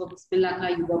हैं जिसको बिस्मिल्लाह का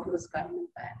युवा पुरस्कार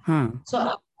मिलता है। हाँ सो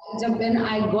जब when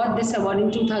I got this award in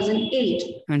 2008,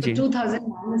 हाँ तो जी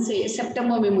 2009 से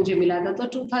सितंबर में मुझे मिला था, तो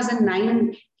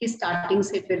 2009 की स्टार्टिंग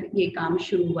से फिर ये काम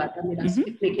शुरू हुआ था मेरा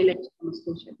स्पिक मैके लेक्चर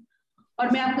डेमोंस्ट्रेशन।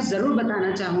 और मैं आपको जरूर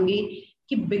बताना चाहूंगी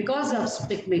कि बिकॉज ऑफ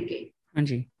स्पिक मैके हाँ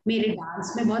जी मेरे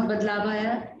डांस में बहुत बदलाव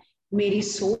आया, मेरी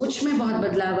सोच में बहुत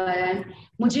बदलाव आया है।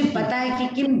 मुझे पता है कि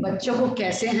किन बच्चों को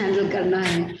कैसे हैंडल करना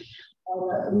है,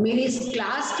 और मेरी इस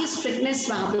क्लास की स्ट्रिक्टनेस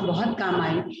वहां पे बहुत काम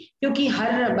आई, क्योंकि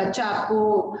हर बच्चा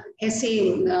आपको ऐसे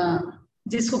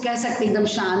जिसको कह सकते एकदम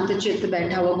शांत चित्त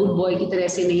बैठा हुआ गुड बॉय की तरह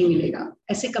से नहीं मिलेगा,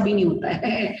 ऐसे कभी नहीं होता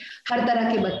है। हर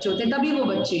तरह के बच्चे होते हैं, तभी वो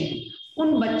बच्चे हैं।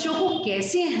 उन बच्चों को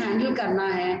कैसे हैंडल करना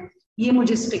है, ये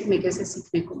मुझे स्पिक मैके से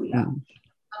सीखने को मिला।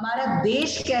 हमारा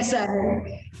देश कैसा है,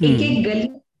 एक एक गली,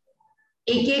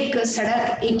 एक एक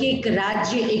सड़क, एक एक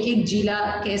राज्य, एक एक जिला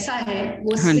कैसा है,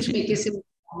 वो स्पिक मैके से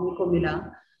सीखने को मिला।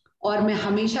 और मैं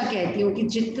हमेशा कहती हूँ कि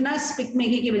जितना स्पिक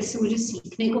मैके की वजह से मुझे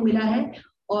सीखने को मिला है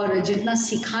और जितना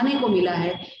सिखाने को मिला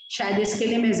है, शायद इसके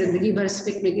लिए मैं जिंदगी भर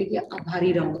स्पिक मैके की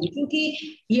आभारी रहूंगी, क्योंकि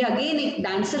ये अगेन एक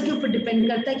डांसर के ऊपर डिपेंड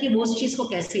करता है कि वो उस चीज को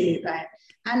कैसे लेता है।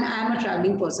 And I am a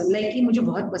travelling person, like कि मुझे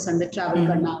बहुत पसंद है ट्रैवल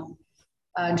करना,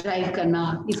 ड्राइव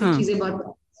करना, ये सब चीजें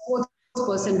बहुत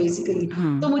पर्सन बेसिकली।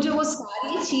 तो मुझे वो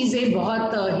सारी चीजें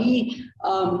बहुत ही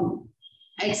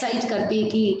एक्साइट करती है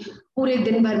कि पूरे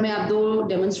दिन भर में आप 2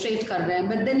 डेमोन्स्ट्रेट कर रहे हैं,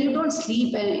 but then you don't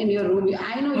sleep in your room.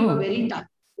 I know you are very tough,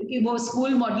 क्योंकि वो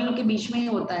स्कूल मॉड्यूल के बीच में ही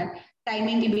होता है,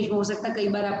 टाइमिंग के बीच में हो सकता है। कई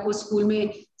बार आपको स्कूल में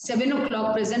 7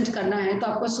 o'clock प्रेजेंट करना है, तो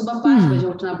आपको सुबह 5 बजे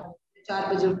उठना पड़ेगा,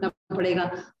 4 बजे उठना पड़ेगा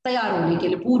तैयार होने के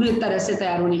लिए, पूरी तरह से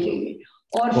तैयार होने के लिए।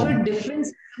 और फिर डिफरेंट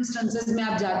सर्कमस्टेंसेस में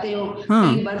आप जाते हो,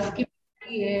 कहीं बर्फ की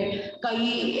है,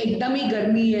 कहीं एकदम ही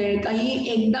गर्मी है, कहीं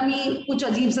एकदम ही कुछ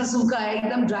अजीब सा सूखा है,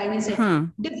 एकदम ड्राइनेस है।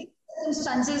 डिफरेंट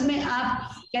सर्कमस्टेंसेस में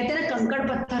आप कहते हैं ना कंकड़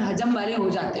पत्थर हजम वाले हो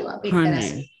जाते हो आप एक तरह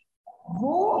से।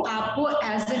 वो आपको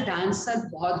एज अ डांसर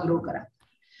बहुत ग्रो करा,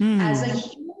 as a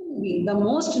human being. The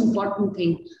most important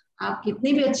thing, आप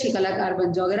कितने भी अच्छे कलाकार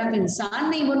बन जाओ, अगर आप इंसान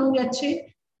नहीं बनोगे अच्छे,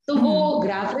 तो वो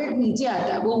ग्राफ रेट नीचे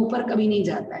आता है, वो ऊपर कभी नहीं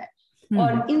जाता है।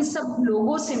 और इन सब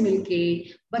लोगों से मिलके,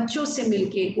 बच्चों से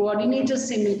मिलके, कोऑर्डिनेटर्स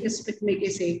से मिलके, स्पिक मैके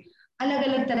से, अलग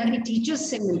अलग तरह के टीचर्स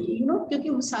से मिलके, यू नो, क्योंकि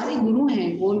वो सारे गुरु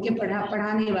हैं, वो उनके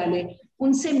पढ़ाने वाले,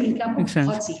 उनसे मिलकर आपको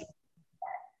बहुत सीखना।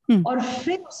 और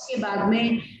फिर उसके बाद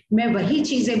में मैं वही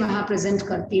चीजें वहां प्रेजेंट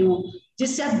करती हूँ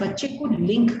जिससे आप बच्चे को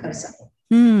लिंक कर सको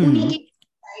उन्हीं की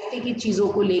सोसाइटी की चीजों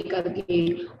को लेकर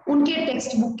के, उनके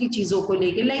टेक्स्ट बुक की चीजों को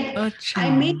लेकर। लाइक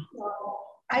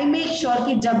आई मेक श्योर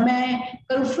कि जब मैं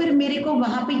करूँ, फिर मेरे को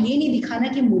वहां पे ये नहीं दिखाना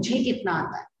कि मुझे कितना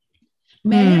आता है।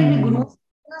 मैंने अपने गुरुओं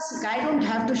से सीखा, I don't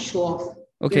have to show off,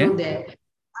 you know that.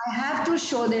 I have to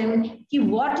show them कि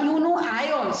what you know I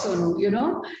also know, you know,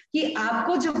 कि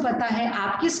आपको जो पता है,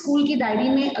 आपकी स्कूल की डायरी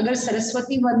में अगर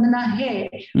सरस्वती वंदना है,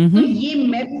 तो ये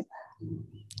मैं भी,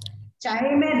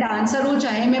 चाहे मैं डांसर हूँ,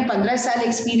 चाहे मैं 15 साल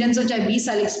एक्सपीरियंस हो, चाहे 20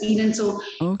 साल एक्सपीरियंस हो,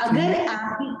 अगर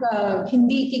आपकी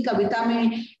हिंदी की कविता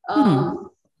में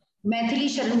मैथिली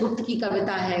शरण गुप्त की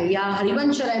कविता है, या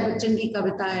हरिवंश राय बच्चन की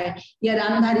कविता है, या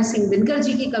रामधारी सिंह दिनकर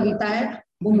जी की कविता है,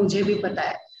 वो मुझे भी पता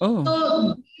है।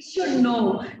 तो शुड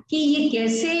नो कि ये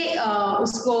कैसे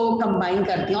उसको कंबाइन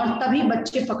करते हैं, और तभी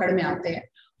बच्चे पकड़ में आते हैं।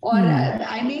 और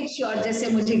आई मेक श्योर, जैसे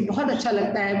मुझे बहुत अच्छा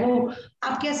लगता है, वो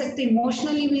आप कह सकते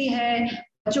इमोशनली भी है,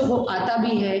 बच्चों को आता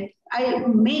भी है। आई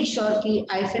मेक श्योर कि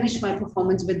I finish my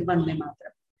performance with Vande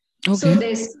Mataram. So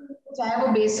this, चाहे वो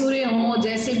बेसुरे हो,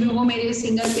 जैसे भी हो, मेरे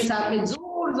सिंगर के साथ में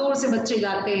जोर जोर से बच्चे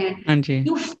गाते हैं,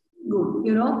 you feel good,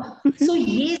 you know. So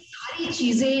ये सारी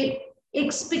चीजें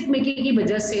एक स्पिक मैके की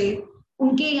वजह से,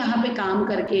 उनके यहाँ पे काम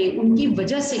करके, उनकी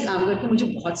वजह से काम करके मुझे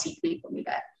बहुत सीखने को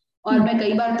मिला है। और मैं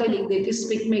कई बार तो लिख देती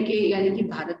स्पिक मैके यानी कि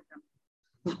भारत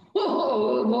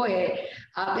वो है।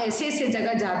 आप ऐसे ऐसे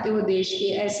जगह जाते हो, देश के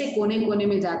ऐसे कोने कोने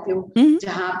में जाते हो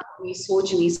जहाँ आप कोई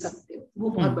सोच नहीं सकते हो, वो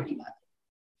बहुत बड़ी बात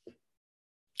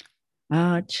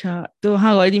है। अच्छा, तो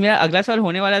हाँ गौरी, मेरा अगला सवाल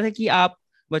होने वाला था कि आप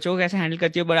बच्चों को कैसे हैंडल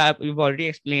करती हो, बट आप यू ऑलरेडी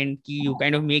एक्सप्लेन कि you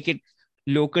kind of make it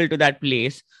local to that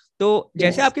place. तो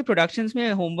जैसे आपके प्रोडक्शंस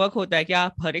में होमवर्क होता है, क्या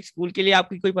आप हर एक स्कूल के लिए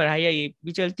आपकी कोई पढ़ाई है ये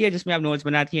भी चलती है जिसमें आप नोट्स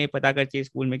बनाती हैं, पता करती है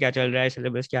स्कूल में क्या चल रहा है,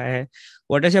 सिलेबस क्या है?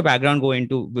 What is your background go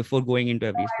into before going into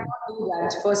every school?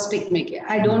 First SPIC MACAY,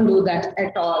 I don't do that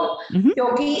at all.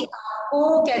 क्योंकि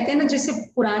आपको कहते हैं ना, जैसे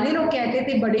पुराने लोग कहते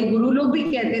थे, बड़े गुरु लोग भी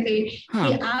कहते थे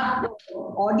कि आप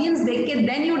ऑडियंस देख के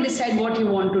then you decide what you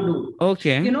want to do.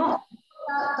 Okay. You know,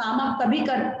 काम आप तभी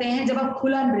करते हैं जब आप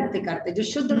खुला नृत्य करते हैं, जो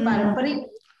शुद्ध पारंपरिक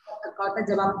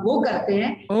जब आप वो करते हैं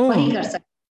वही कर सकते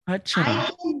हैं. अच्छा. I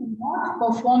cannot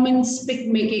perform in Spic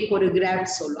Macay choreographed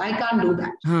solo. I can't do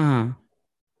that. हाँ.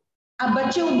 अब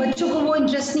बच्चों को वो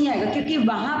इंटरेस्ट नहीं आएगा, क्योंकि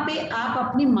वहां पे आप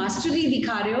अपनी मास्टरी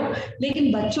दिखा रहे हो,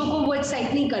 लेकिन बच्चों को वो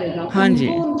एक्साइट नहीं करेगा. हाँ जी.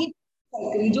 उनको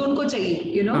उनकी जो उनको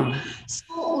चाहिए, यू नो.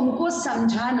 सो उनको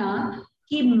समझाना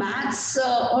कि मैथ्स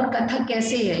और कथक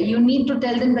कैसे है, you need to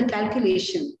tell them the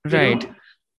calculation. Right.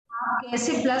 आप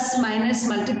कैसे प्लस माइनस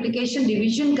मल्टीप्लिकेशन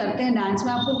डिवीजन करते हैं डांस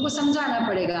में, आपको उनको समझाना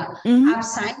पड़ेगा. आप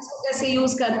साइंस को कैसे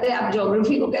यूज करते हैं, आप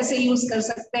ज्योग्राफी को कैसे यूज कर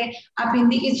सकते हैं, आप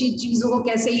हिंदी की चीजों को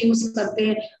कैसे यूज करते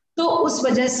हैं. तो उस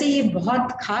वजह से ये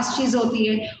बहुत खास चीज होती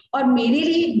है, और मेरे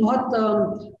लिए बहुत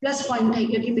प्लस पॉइंट है,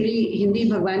 क्योंकि मेरी हिंदी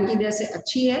भगवान की दया से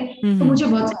अच्छी है, तो मुझे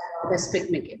बहुत फायदा होता है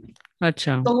स्पिक मेके में.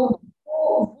 अच्छा. तो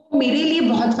वो मेरे लिए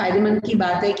बहुत फायदेमंद की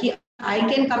बात है कि I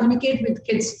can communicate with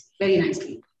kids very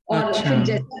nicely. और फिर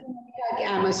जैसे कि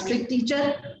I am a strict teacher,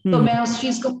 तो मैं उस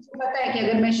चीज को, मुझे पता है कि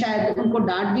अगर मैं शायद उनको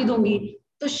डांट भी दूंगी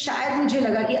तो शायद मुझे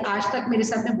लगा कि आज तक मेरे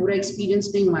साथ में बुरा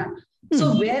एक्सपीरियंस नहीं हुआ.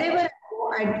 सो वेयरएवर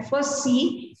आई फर्स्ट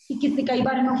सी कि कितने, कई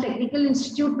बार हम लोग टेक्निकल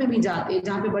इंस्टीट्यूट में भी जाते हैं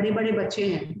जहाँ पे बड़े बड़े बच्चे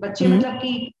हैं, बच्चे मतलब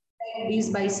कि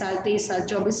 20-22 साल 23 साल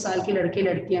 24 साल के लड़के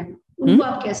लड़कियां, उनको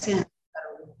आप कैसे हैंडल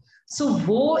करोगे. सो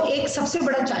वो एक सबसे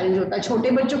बड़ा चैलेंज होता है.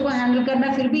 छोटे बच्चों को हैंडल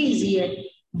करना फिर भी इजी है,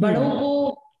 बड़ों को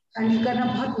हैंडल करना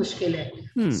बहुत मुश्किल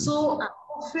है. सो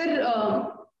आपको फिर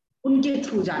उनके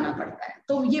थ्रू जाना पड़ता है,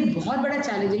 तो ये बहुत बड़ा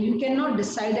चैलेंज है. You can not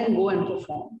decide and go and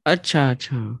perform. अच्छा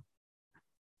अच्छा,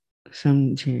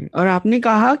 समझे. और आपने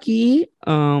कहा कि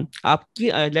आपकी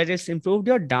that has improved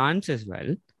your dance as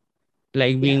well,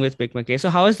 like being with Spic Macay.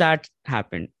 So how has that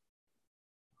happened?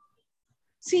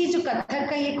 सी, जो कथक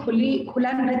का ये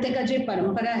खुला नृत्य का जो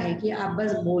परंपरा है कि आप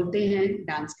बस बोलते हैं,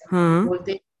 डांस करते हैं,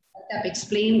 बोलते हैं, आप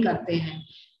एक्सप्लेन करते हैं,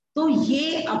 तो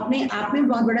ये अपने आप में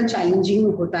बहुत बड़ा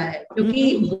चैलेंजिंग होता है,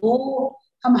 क्योंकि वो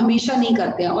हम हमेशा नहीं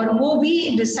करते हैं. और वो भी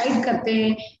डिसाइड करते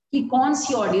हैं कि कौन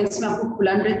सी ऑडियंस में आपको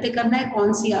खुला नृत्य करना है,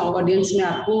 कौन सी ऑडियंस में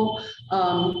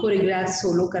आपको कोरियोग्राफ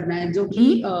सोलो करना है, जो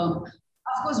कि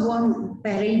ऑफ कोर्स वो हम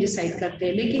पहले ही डिसाइड करते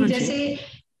हैं. लेकिन जैसे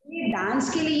ये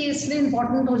डांस के लिए इसलिए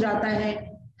इम्पोर्टेंट हो जाता है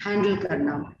हैंडल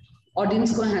करना,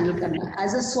 ऑडियंस को हैंडल करना.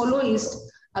 एज अ सोलोइस्ट,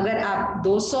 अगर आप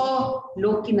 200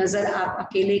 लोग की नजर, आप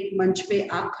अकेले मंच पे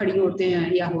आप खड़ी होते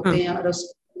हैं या होते हैं और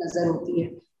उसको नजर होती है,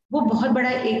 वो बहुत बड़ा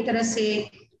एक तरह से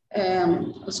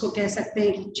उसको कह सकते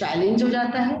हैं कि चैलेंज हो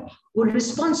जाता है. वो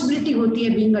रिस्पॉन्सिबिलिटी होती है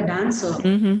बीइंग अ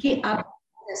डांसर कि आप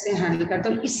कैसे हैंडल करते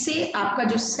हो. इससे आपका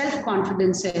जो सेल्फ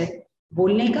कॉन्फिडेंस है,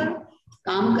 बोलने का,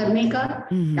 काम करने का,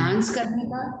 डांस करने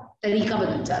का तरीका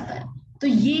बदल जाता है. तो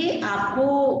ये आपको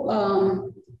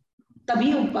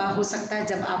तभी हो सकता है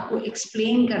जब आपको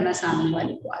एक्सप्लेन करना सामने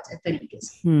वाले को आ जाए तरीके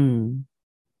से.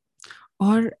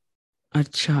 और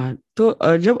अच्छा,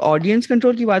 तो जब ऑडियंस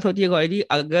कंट्रोल की बात होती है गौरी,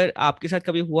 अगर आपके साथ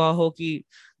कभी हुआ हो कि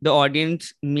the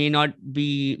audience may not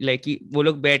be like, वो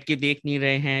लोग बैठ के देख नहीं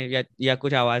रहे हैं या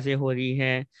कुछ आवाजें हो रही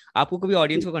हैं, आपको कभी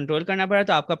ऑडियंस को कंट्रोल करना पड़ा,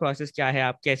 तो आपका प्रोसेस क्या है,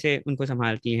 आप कैसे उनको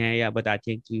संभालती हैं या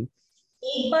बताती हैं कि.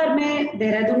 एक बार मैं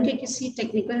देहरादून के किसी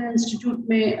टेक्निकल इंस्टीट्यूट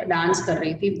में डांस कर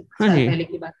रही थी, साल पहले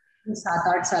की बात,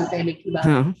 7-8 साल पहले की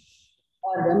बात.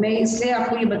 और मैं इसलिए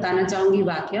आपको ये बताना चाहूंगी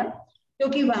वाकया,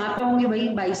 क्योंकि वहां पे होंगे वही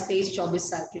 22-23-24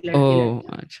 साल के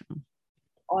लड़के. अच्छा.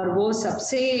 और वो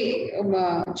सबसे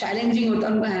चैलेंजिंग होता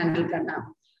है उनको हैंडल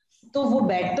करना. तो वो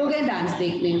बैठ तो गए डांस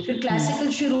देखने, फिर क्लासिकल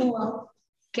शुरू हुआ.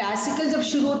 क्लासिकल जब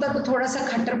शुरू होता तो थोड़ा सा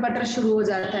खट्टर पटर शुरू हो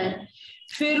जाता है.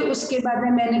 फिर उसके बाद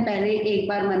में मैंने पहले एक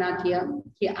बार मना किया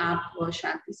कि आप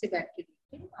शांति से बैठ के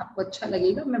देखिए, आपको अच्छा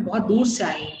लगेगा, मैं बहुत दूर से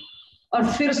आई हूँ. और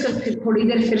फिर उसका फिर थोड़ी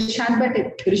देर फिर शांत बैठे,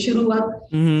 फिर शुरू हुआ.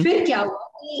 फिर क्या हुआ,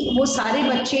 वो सारे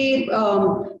बच्चे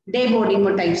डे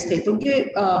बोर्डिंग टाइप्स थे, क्योंकि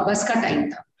बस का टाइम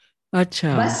था.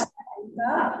 अच्छा. बस का टाइम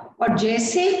था, और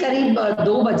जैसे करीब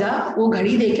 2 बजा वो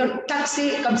घड़ी देखे और टक से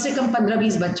कम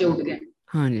 15-20 बच्चे उठ गए.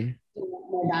 हाँ जी. तो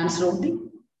मैं डांस रोक दी.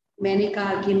 मैंने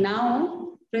कहा कि now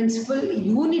principal,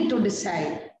 you need to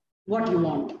decide what you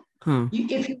want.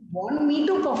 If you want me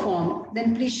to perform,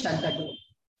 then please shut the door.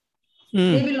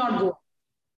 They will not go.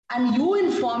 And you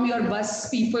inform your bus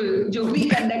people, जो भी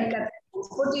conduct करते हैं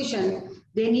transportation,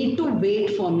 they need to wait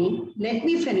for me, let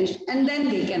me finish, and then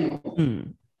they can go.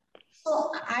 So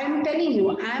I'm telling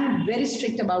you, I'm very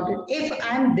strict about it. If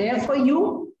I'm there for you,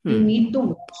 you need to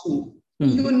watch me.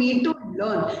 You need to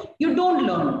learn. You don't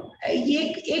learn. ये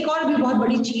एक और भी बहुत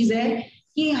बड़ी चीज है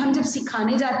कि हम जब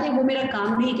सिखाने जाते हैं, वो मेरा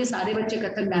काम नहीं है कि सारे बच्चे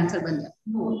कथक डांसर बन जाए.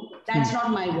 No, that's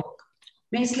not my work.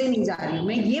 मैं इसलिए नहीं जा रही हूँ,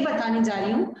 मैं ये बताने जा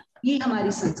रही हूँ ये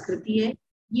हमारी संस्कृति है,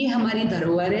 ये हमारी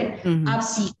धरोहर है, आप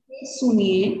सीखिए,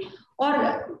 सुनिए और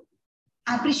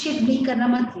अप्रिशिएट नहीं करना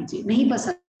मत कीजिए, नहीं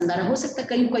पसंद आ रहा, हो सकता है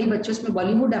कई बच्चों उसमें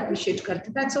बॉलीवुड अप्रिशिएट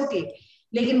करते, दैट्स ओके,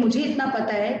 लेकिन मुझे इतना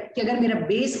पता है कि अगर मेरा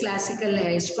बेस क्लासिकल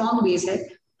है, स्ट्रॉन्ग बेस है,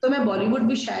 तो मैं बॉलीवुड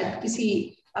भी शायद किसी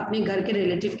अपने घर के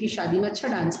रिलेटिव की शादी में अच्छा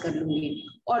डांस कर लूंगी,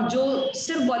 और जो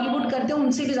सिर्फ बॉलीवुड करते हैं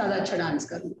उनसे भी ज्यादा अच्छा डांस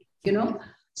कर लूंगी, you know.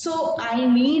 So I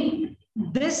need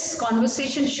this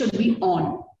conversation should be on,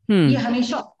 ये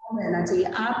हमेशा ऑन रहना चाहिए,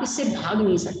 आप इससे भाग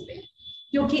नहीं सकते,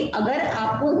 क्योंकि अगर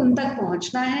आपको उन तक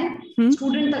पहुंचना है,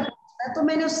 स्टूडेंट तक पहुंचना है, तो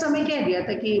मैंने उस समय कह दिया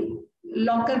था कि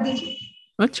लॉक कर दीजिए,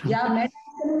 अच्छा, या मैं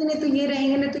नहीं तो ये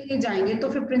रहेंगे, नहीं तो ये जाएंगे, तो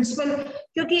फिर प्रिंसिपल,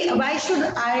 क्योंकि why should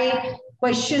I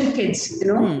question kids,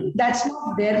 you know, that's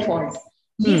not their fault,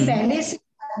 ये पहले से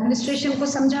एडमिनिस्ट्रेशन को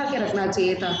समझा के रखना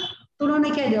चाहिए था, तो उन्होंने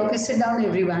कह दिया ओके सिट डाउन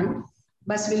एवरीवन,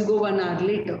 बस विल गो 1 hour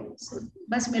लेटर,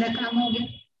 बस मेरा काम हो गया,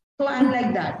 तो I am like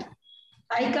that,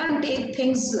 I can't take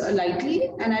things lightly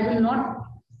and I will not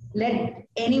let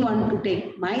anyone to take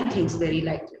my things very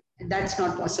lightly. That's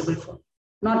not possible for,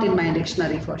 not in my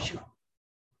dictionary for sure.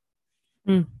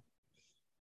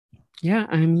 Yeah,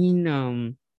 I mean,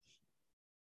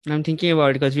 I'm thinking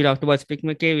about it because we talked about Spic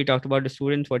Macay, we talked about the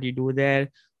students, what you do there,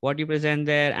 what you present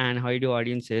there, and how you do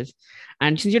audiences.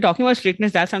 And since you're talking about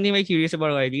strictness, that's something very curious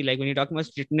about YD. Like when you're talking about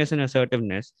strictness and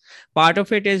assertiveness, part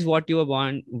of it is what you were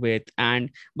born with.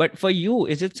 But for you,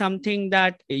 is it something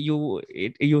that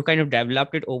you kind of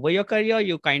developed it over your career, or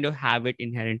you kind of have it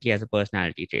inherently as a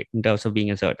personality trait in terms of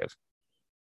being assertive?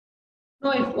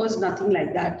 No, it was nothing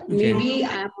like that. Okay. Maybe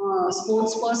I'm a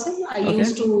sports person. I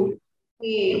used to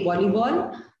play volleyball.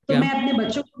 तो मैं अपने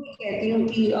बच्चों को भी कहती हूँ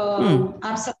कि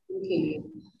आप सब खेलिए.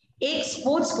 एक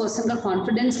स्पोर्ट्स पर्सन का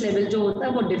कॉन्फिडेंस लेवल जो होता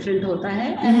है वो डिफरेंट होता है,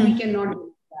 and we can not do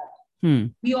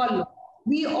that. We all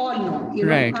know, you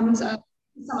know, हम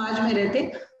समाज में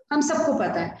रहते, हम सबको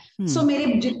पता है. सो मेरे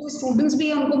जितने स्टूडेंट्स भी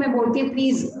हैं उनको मैं बोलती हूँ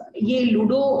प्लीज ये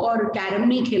लूडो और कैरम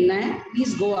नहीं खेलना है,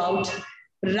 please go out,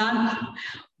 run,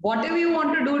 whatever you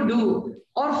want to do.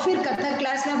 और फिर कथक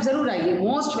क्लास में आप जरूर आइए,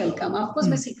 मोस्ट वेलकम, ऑफकोर्स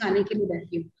मैं सिखाने के लिए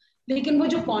बैठी हूँ, लेकिन वो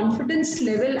जो कॉन्फिडेंस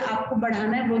लेवल आपको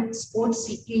बढ़ाना है वो स्पोर्ट्स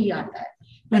सीख के ही आता है.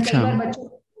 मैं कई बार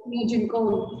बच्चों जिनको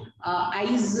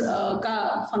आईज का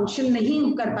फंक्शन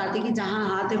नहीं कर पाते कि जहाँ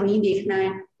हाथ है वहीं देखना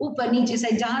है, ऊपर नीचे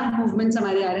साइड जहाँ मूवमेंट्स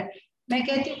हमारे आ रहे हैं, मैं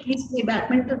कहती हूँ please play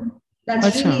badminton,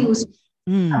 that's really useful.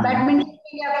 Badminton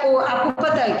के लिए आपको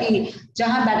पता है कि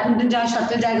जहां बैडमिंटन जहां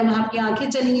शटल जाएगा वहां आपकी आंखें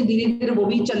चलेंगी, धीरे धीरे वो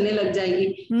भी चलने लग जाएगी.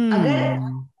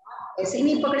 अगर ऐसे ही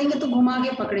नहीं पकड़ेंगे तो घुमा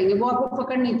के पकड़ेंगे, वो आपको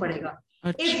पकड़ नहीं पड़ेगा.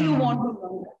 If you want to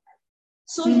learn.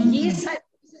 सो ये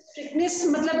सारी स्ट्रिक्टनेस,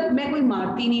 मतलब मैं कोई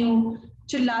मारती नहीं हूँ,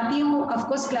 चिल्लाती हूँ,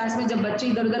 ऑफकोर्स क्लास में जब बच्चे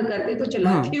इधर उधर करते तो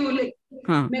चिल्लाती हूँ,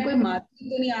 लेकिन मैं कोई मारती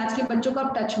तो नहीं. आज के बच्चों को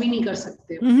आप टच भी नहीं कर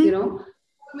सकते, यू नो,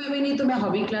 मैं भी नहीं तो मैं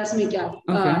हॉबी क्लास में क्या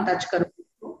टच करूँ.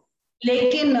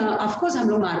 लेकिन ऑफकोर्स हम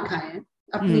लोग मार खाए हैं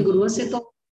अपने गुरुओं से, तो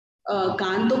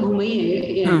कान तो घूमे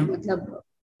ही है, मतलब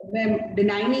मैं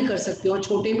डिनाई नहीं कर सकती हूँ. और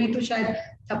छोटे में तो शायद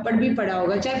थप्पड़ भी पड़ा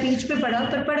होगा, चाहे पीठ पे पड़ा हो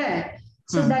पर पड़ा है,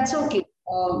 सो दैट्स ओके.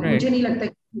 मुझे नहीं लगता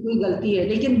कि कोई गलती है,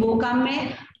 लेकिन वो काम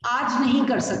मैं आज नहीं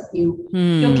कर सकती हूँ,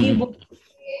 क्योंकि वो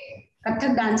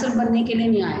कथक डांसर बनने के लिए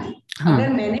नहीं आए. अगर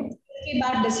मैंने के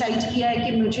बाद डिसाइड किया है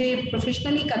कि मुझे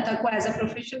प्रोफेशनली कथक को एज अ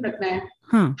प्रोफेशन रखना है,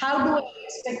 how do I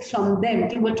expect from them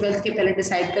कि वो 12th के पहले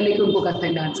डिसाइड कर ले कि उनको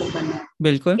कथक डांसर बनना है.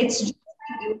 बिल्कुल, इट्स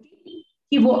ड्यूटी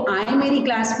कि वो आए मेरी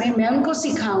क्लास में, मैं उनको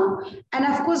सिखाऊं. एंड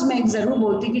ऑफ कोर्स मैं जरूर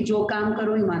बोलती कि जो काम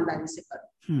करो ईमानदारी से करो.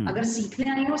 अगर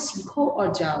सीखने आई हो सीखो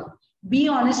और जाओ. Be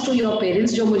honest to your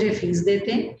parents जो मुझे फीस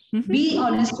देते हैं, बी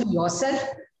ऑनेस्ट टू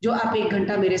योरसेल्फ जो आप 1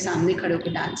 घंटा मेरे सामने खड़े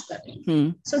होकर डांस कर रहे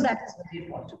हैं. So that is very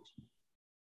important.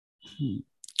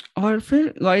 और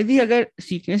फिर गौरी दी, अगर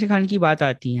सीखने सिखाने की बात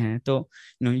आती है तो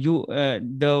you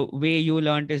the way you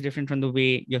learn is different from the way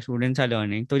your students are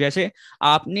learning. तो जैसे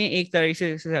आपने एक तरह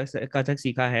से कथक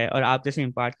सीखा है और आप जैसे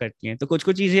इम्पार्ट करती हैं, तो कुछ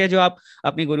कुछ चीजें जो आप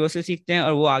अपने गुरुओं से सीखते हैं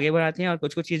और वो आगे बढ़ाते हैं, और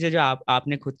कुछ कुछ चीजें जो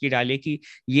आपने खुद की डाली कि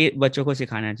ये बच्चों को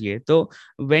सिखाना चाहिए. तो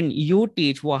when you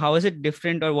teach, how is it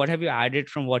different, और what have you added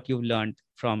from what you learned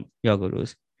from your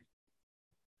gurus?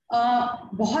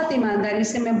 बहुत ईमानदारी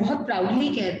से मैं बहुत प्राउडली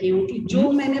कहती हूँ कि जो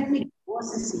मैंने अपने गुरुओं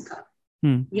से सीखा,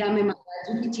 या मैं महाराज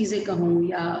जी की चीजें कहूँ,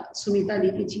 या सुमिता दी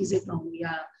की चीजें कहूँ,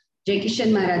 या जय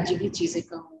किशन महाराज जी की चीजें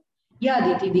कहूँ, या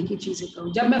अदिति दी की चीजें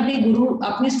कहूँ, जब मैं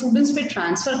अपने स्टूडेंट्स पे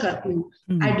ट्रांसफर करती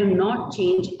हूँ, I do not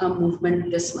change a movement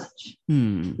this much.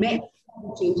 मैं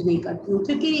चेंज नहीं करती हूँ,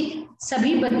 क्योंकि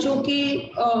सभी बच्चों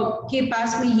के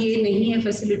पास में ये नहीं है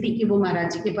फैसिलिटी कि वो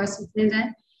महाराज जी के पास सीखने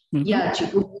जाए, या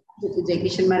चिकू जय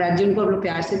किशन महाराज जी, उनको हम लोग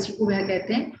प्यार से चिकू भैया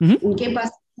कहते हैं, उनके पास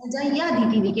जाए या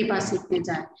दीदी के पास सीखने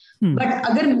जाए, बट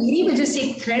अगर मेरी वजह से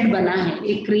एक थ्रेड बना है,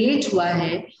 एक क्रिएट हुआ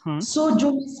है, सो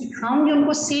जो मैं सिखाऊंगी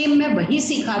उनको सेम मैं वही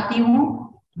सिखाती हूँ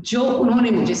जो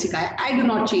उन्होंने मुझे सिखाया. I do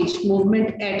not change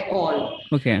movement at all.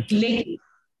 लेकिन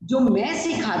जो मैं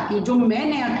सिखाती हूँ, जो मैं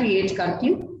नया क्रिएट करती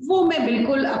हूँ, वो मैं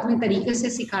बिल्कुल अपने तरीके से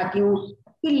सिखाती हूँ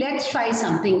कि let's try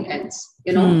something else,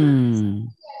 you know.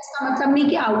 इसका मतलब नहीं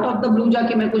कि आउट ऑफ द ब्लू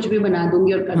जाके मैं कुछ भी बना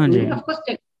दूंगी और कर दूंगी. ऑफ कोर्स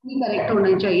टेक्निकली करेक्ट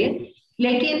होना चाहिए,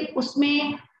 लेकिन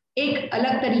उसमें एक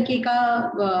अलग तरीके का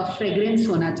फ्रेग्रेंस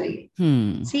होना चाहिए.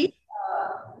 सी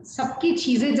सबकी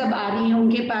चीजें जब आ रही हैं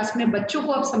उनके पास में, बच्चों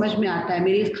को अब समझ में आता है,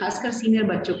 मेरे खासकर सीनियर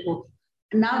बच्चों को,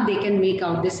 now they can make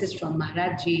out this is from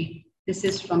Maharaj ji, this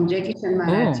is from Jai Kishan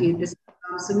Maharaj ji, this is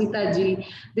from Sumita ji,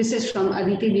 this is from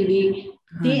Aditi didi.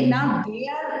 They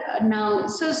are now,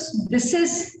 so this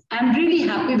is, I'm really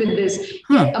happy with this.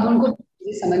 अब उनको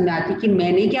समझ में आती कि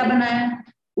मैंने क्या बनाया,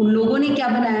 उन लोगों ने क्या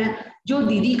बनाया, जो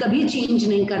दीदी कभी चेंज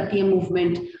नहीं करती है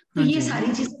मूवमेंट. तो ये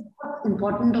सारी चीजें बहुत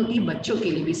इंपॉर्टेंट होती है बच्चों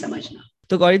के लिए भी समझना.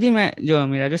 तो गौरी दी,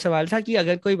 मेरा जो सवाल था कि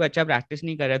अगर कोई बच्चा प्रैक्टिस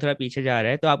नहीं कर रहा है, थोड़ा पीछे जा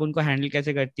रहा है, तो आप उनको हैंडल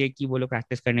कैसे करती है कि वो लोग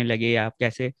प्रैक्टिस करने लगे, या आप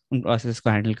कैसे उन प्रोसेस को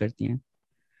हैंडल करती हैं?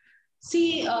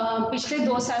 पिछले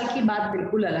 2 साल की बात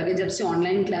बिल्कुल अलग है, जब से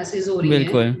ऑनलाइन क्लासेस हो रही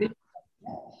हैं.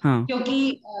 क्योंकि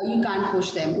यू कांट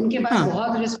पुश देम, उनके पास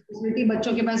बहुत रिस्पॉन्सिबिलिटी.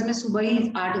 बच्चों के पास में सुबह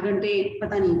ही 8 घंटे,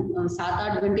 पता नहीं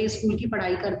 7-8 घंटे स्कूल की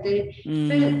पढ़ाई करते,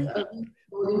 फिर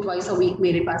 2 दिन ट्वाइस अ वीक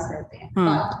मेरे पास रहते हैं.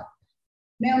 बट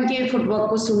मैं उनके फुटवर्क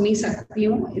को सुन नहीं सकती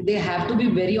हूँ. They have to be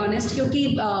very honest, क्योंकि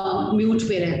म्यूट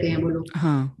पे रहते हैं वो लोग.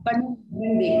 बट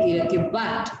मैं देखती रहती हूँ.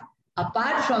 बट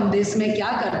अपार्ट फ्रॉम दिस मैं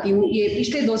क्या करती हूँ, ये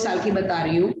पिछले 2 साल की बता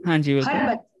रही हूँ. हर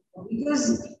बच्चे, बिकॉज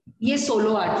ये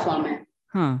सोलो आर्ट फॉर्म है.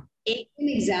 एक दिन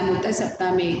एग्जाम होता है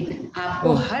सप्ताह में एक दिन.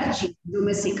 आपको हर चीज जो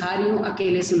मैं सिखा रही हूँ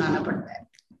अकेले सुनाना पड़ता है.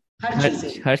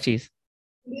 हर चीज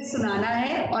ये सुनाना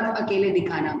है और अकेले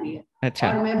दिखाना भी है.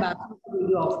 और मैं बाकी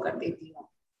वीडियो ऑफ कर देती हूँ.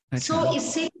 सो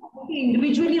इससे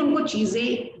इंडिविजुअली उनको चीजें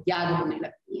याद होने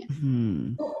लगती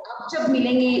हैं. तो अब जब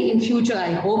मिलेंगे in future,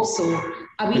 I hope so.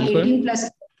 अभी 18+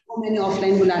 को मैंने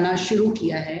ऑफलाइन बुलाना शुरू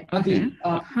किया है. अभी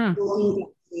 2-3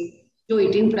 जो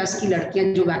 18+ की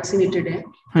लड़कियां जो वैक्सीनेटेड है,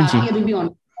 बाकी अभी भी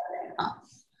ऑनलाइन.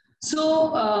 सो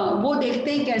वो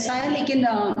देखते हैं कैसा है. लेकिन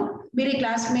मेरे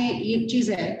क्लास में एक चीज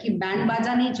है कि बैंड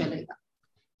बाजा नहीं चलेगा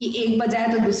कि एक बजाए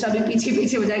तो दूसरा भी पीछे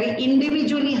पीछे बजाएगा.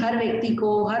 इंडिविजुअली हर व्यक्ति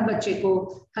को, हर बच्चे को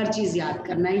हर चीज याद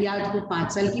करना है. या वो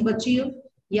 5 साल की बच्ची हो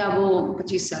या वो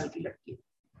 25 साल की लड़की हो,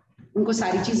 उनको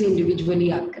सारी चीजें इंडिविजुअली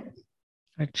याद करनी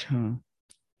है. अच्छा,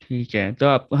 ठीक है. तो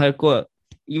आप हर को,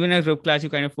 even a group class, you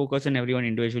kind of focus on everyone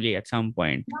individually at some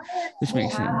point, which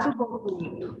makes sense.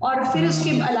 और फिर उसके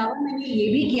अलावा मैंने ये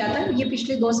भी किया था, ये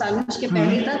पिछले 2 साल में, उसके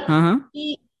पहले तक,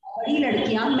 कि बड़ी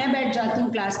लड़कियां, मैं बैठ जाती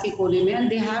हूँ क्लास के कोने में,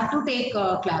 they have to take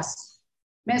class.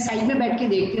 मैं साइड में बैठ के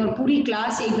देखती हूँ और पूरी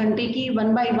क्लास 1 घंटे की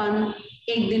 1 by 1,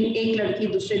 एक दिन एक लड़की,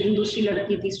 दूसरे दिन दूसरी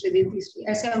लड़की, तीसरे दिन तीसरी,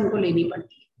 ऐसे उनको लेनी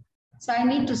पड़ती है. So I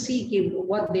need to see कि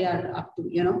what they are up to,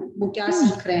 you know, वो क्या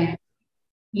सीख रहे हैं,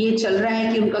 ये चल रहा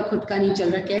है कि उनका खुद का नहीं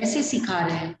चल रहा, कैसे सिखा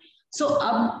रहे हैं. सो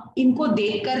अब इनको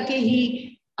देख करके ही,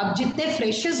 अब जितने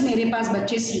फ्रेशर्स मेरे पास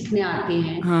बच्चे सीखने आते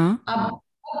हैं, अब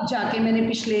जाके मैंने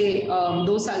पिछले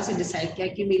 2 साल से डिसाइड किया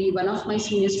कि मेरी one of my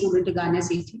senior student गाना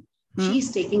सीखी, she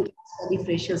is taking class for the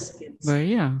freshers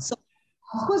kids. So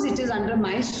of course it is under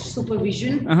my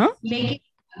supervision,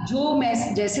 लेकिन जो मैं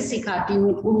जैसे सिखाती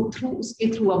हूँ वो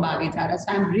उसके थ्रू अब आगे जा रहा है.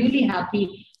 So I am really happy,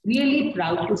 really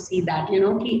proud to see that, you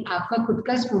know, कि आपका खुद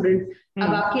का स्टूडेंट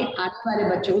अब आपके आने वाले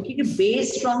बच्चों को, क्योंकि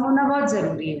बेस स्ट्रांग होना बहुत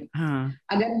जरूरी है.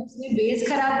 अगर उसने बेस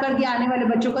खराब कर दिया आने वाले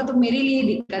बच्चों का, तो मेरे लिए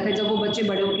दिक्कत है जब वो बच्चे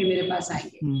बड़े होकर मेरे पास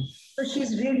आएंगे. तो शी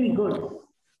इज रियली गुड.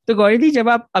 तो गौरी दी, जब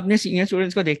आप अपने सीनियर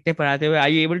स्टूडेंट्स को देखते पढ़ाते हुए, are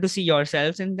you able to see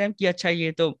yourself in them कि अच्छा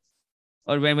ये तो,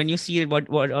 or when you see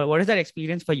what is that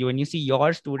experience for you when you see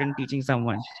your student teaching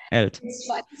someone else? It's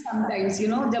funny sometimes, you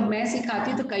know, जब मैं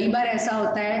सिखाती तो कई बार ऐसा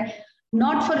होता है,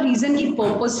 नॉट फॉर रीजन की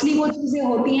पर्पसली वो चीजें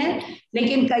होती हैं,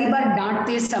 लेकिन कई बार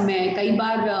डांटते समय, कई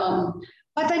बार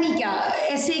पता नहीं क्या,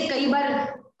 ऐसे कई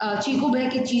बार चीखो बह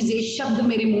की चीजें, शब्द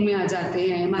मेरे मुंह में आ जाते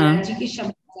हैं, महाराज जी के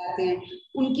शब्द आ जाते हैं,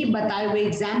 उनकी बताए हुए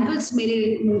एग्जाम्पल्स मेरे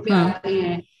मुंह पे आते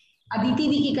हैं, अदिति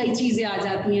दी की कई चीजें आ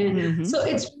जाती हैं. सो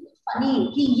इट्स फनी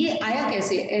कि ये आया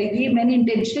कैसे, ये मैंने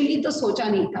इंटेंशनली तो सोचा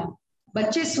नहीं था.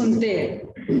 बच्चे सुनते हैं,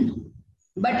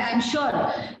 बट आई एम श्योर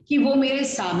कि वो मेरे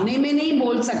सामने में नहीं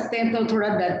बोल सकते हैं, तो थोड़ा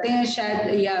डरते हैं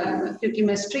शायद, या क्योंकि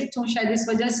मैं स्ट्रिक्ट हूँ शायद इस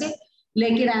वजह से.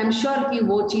 लेकिन आई एम श्योर कि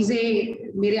वो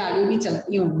चीजें मेरे आगे भी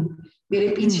चलती होंगी, मेरे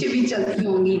पीछे भी चलती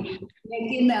होंगी.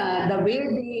 लेकिन the way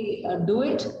they do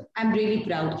it, I am really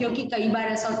proud. क्योंकि कई बार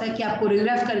ऐसा होता है कि आप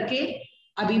कोरियोग्राफ करके,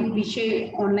 अभी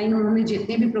पीछे ऑनलाइन उन्होंने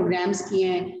जितने भी प्रोग्राम्स किए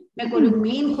हैं, मैं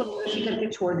मेन कोरियोग्राफी करके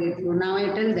छोड़ देती हूँ. Now I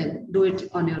tell them, do it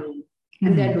on your own,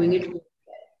 and they are doing it.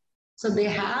 So they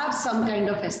have some kind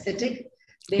of aesthetic,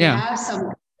 they have some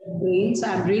brain. So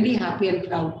I'm really happy and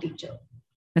proud teacher.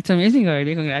 That's amazing,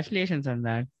 Gauri. Congratulations on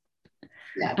that.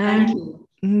 Yeah, thank you.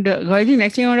 Gauri,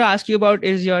 next thing I want to ask you about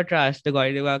is your trust, the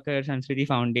Gauri Diwakar Sanskriti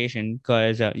Foundation,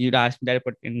 because you'd asked that I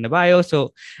put in the bio.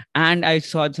 So, and I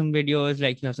saw some videos,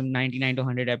 like you have some 99 to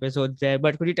 100 episodes there.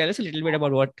 But could you tell us a little bit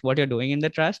about what you're doing in the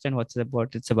trust and what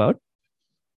it's about?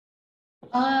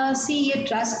 ये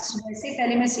trust वैसे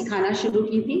पहले मैं सिखाना शुरू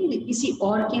की थी किसी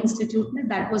और के इंस्टीट्यूट में,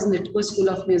 दैट वाज नृत्य school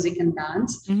of music and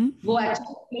dance. वो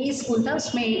एक्चुअली प्ले स्कूल था,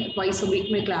 उसमें ट्वाइस अ वीक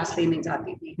में क्लास लेने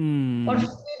जाती थी. और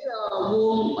फिर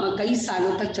वो कई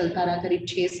सालों तक चलता रहा, करीब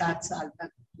 6-7 साल तक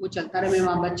वो चलता रहा. मैं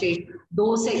वहाँ बच्चे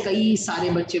 2 से कई सारे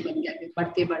बच्चे बन गए थे,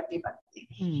 बढ़ते बढ़ते बढ़ते.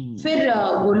 फिर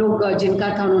वो लोग जिनका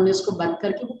था उन्होंने उसको बंद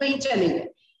करके वो कहीं चले गए.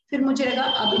 फिर मुझे लगा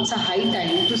अब it's a high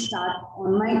time to start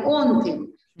on my own thing.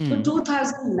 तो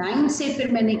 2009 से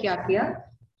फिर मैंने क्या किया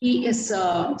कि इस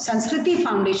संस्कृति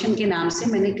फाउंडेशन के नाम से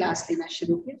मैंने क्लास लेना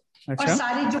शुरू किया. और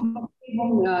सारे जो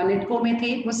नेटको में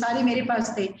थे वो सारे मेरे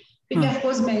पास थे, क्योंकि ऑफ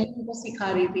कोर्स मैं ही उनको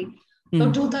सिखा रही थी. तो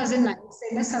 2009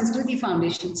 से मैं संस्कृति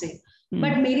फाउंडेशन से,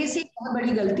 बट मेरे से बहुत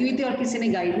बड़ी गलती हुई थी और किसी ने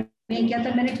गाइड नहीं किया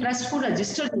था. मैंने ट्रस्ट को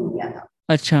रजिस्टर नहीं किया था.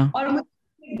 अच्छा. और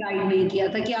गाइड नहीं किया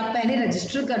था कि आप पहले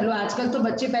रजिस्टर कर लो. आजकल तो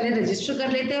बच्चे पहले रजिस्टर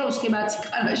कर लेते हैं, उसके बाद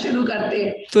सिखाना शुरू करते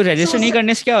हैं. तो रजिस्टर नहीं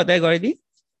करने से क्या होता है गौरी दी?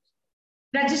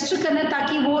 रजिस्टर करना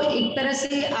ताकि वो एक तरह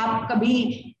से आप कभी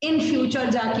इन फ्यूचर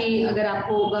जाके अगर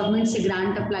आपको गवर्नमेंट से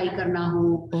ग्रांट अप्लाई करना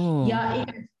हो या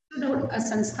एक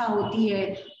संस्था होती है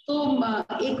तो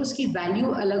एक उसकी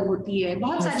वैल्यू अलग होती है,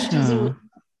 बहुत सारी चीजें होती है,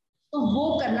 तो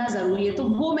वो करना जरूरी है. तो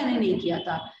वो मैंने नहीं किया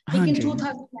था. लेकिन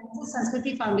 2009 से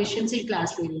संस्कृति फाउंडेशन से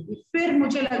क्लास ले रही थी. फिर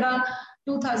मुझे लगा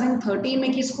 2013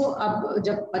 में कि इसको अब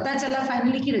जब पता चला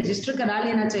फाइनली कि रजिस्टर करा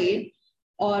लेना चाहिए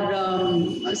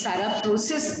और सारा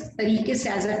प्रोसेस तरीके से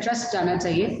एज अ ट्रस्ट जाना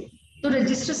चाहिए, तो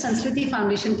रजिस्टर संस्कृति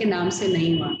फाउंडेशन के नाम से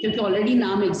नहीं हुआ, क्योंकि ऑलरेडी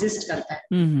नाम एग्जिस्ट करता है.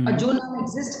 और जो नाम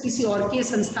एग्जिस्ट किसी और के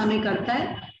संस्था में करता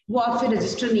है वो आप फिर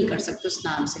रजिस्टर नहीं कर सकते उस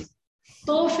नाम से.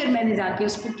 तो फिर मैंने जाके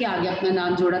उसको क्या आगे अपना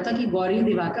नाम जोड़ा था कि गौरी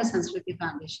दिवाकर संस्कृति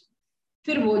फाउंडेशन.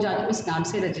 फिर वो जाके उस नाम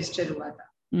से रजिस्टर हुआ था.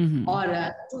 और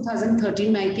 2013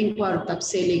 में आई थिंक, और तब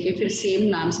से लेके फिर सेम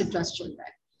नाम से ट्रस्ट चल रहा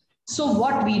है. So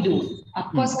what we do,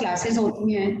 of course classes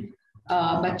होती हैं,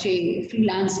 बच्चे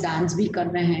फ्रीलांस डांस भी कर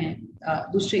रहे हैं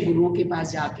दूसरे गुरुओं के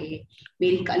पास जाके.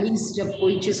 मेरी कलीग्स जब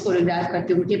कोई चीज कोरियोग्राफ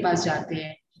करते हैं उनके पास जाते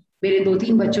हैं. मेरे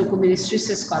 2-3 बच्चों को मिनिस्ट्री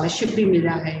से स्कॉलरशिप भी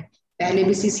मिला है. पहले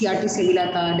भी CCRT से मिला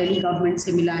था, दिल्ली गवर्नमेंट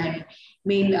से मिला है,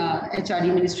 मेन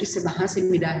HRD मिनिस्ट्री से वहां से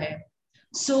मिला है.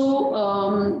 सो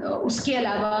उसके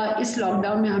अलावा इस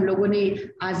लॉकडाउन में हम लोगों ने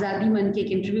आजादी मन के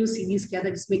एक इंटरव्यू सीरीज किया था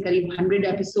जिसमें करीब 100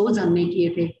 एपिसोड्स हमने किए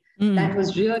थे. That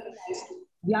was really nice.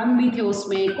 Young भी थे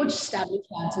उसमें, कुछ स्टैब्लिश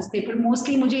डांसर्स थे, पर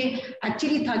मोस्टली मुझे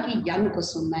एक्चुअली था कि यंग को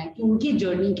सुनना है कि उनकी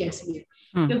जर्नी कैसी है.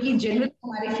 क्योंकि जनरली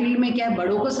हमारे फील्ड में क्या है,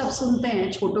 बड़ों को सब सुनते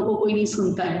हैं, छोटों को कोई नहीं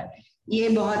सुनता है. ये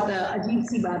बहुत अजीब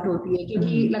सी बात होती है,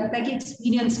 क्योंकि लगता है कि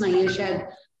एक्सपीरियंस नहीं है शायद.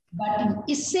 बट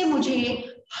इससे मुझे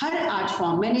हर आर्ट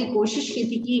फॉर्म मैंने कोशिश की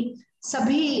थी कि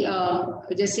सभी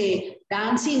जैसे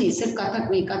डांस ही नहीं, सिर्फ कथक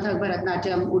नहीं, कथक,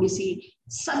 भरतनाट्यम, ओडिसी,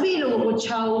 सभी लोगों को,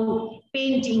 छाऊ,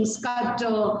 पेंटिंग,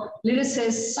 स्कल्पचर,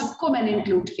 लिरिसिस्ट, सबको मैंने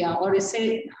इंक्लूड किया. और इससे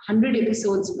 100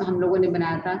 एपिसोड्स हम लोगों ने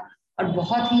बनाया था और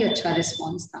बहुत ही अच्छा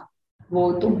रिस्पॉन्स था.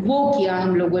 वो किया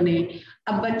हम लोगों ने.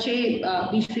 अब बच्चे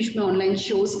बीच बीच में ऑनलाइन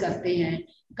शोज करते हैं.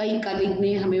 कई कलीग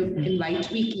ने हमें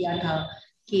इनवाइट भी किया था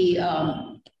कि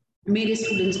मेरे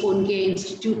स्टूडेंट्स को उनके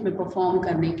इंस्टीट्यूट में परफॉर्म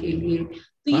करने के लिए.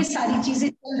 तो ये सारी चीजें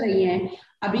चल रही हैं.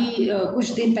 अभी कुछ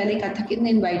दिन पहले कथक ने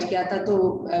इनवाइट किया था,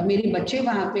 तो मेरे बच्चे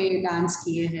वहां पे डांस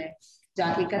किए हैं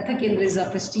जाके. कथक केंद्र इज अ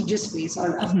प्रेस्टिजियस प्लेस.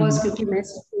 और ऑफ कोर्स क्योंकि मैं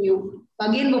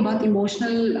अगेन वो बहुत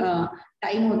इमोशनल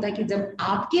टाइम होता है कि जब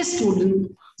आपके स्टूडेंट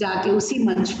जाके उसी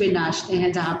मंच पे नाचते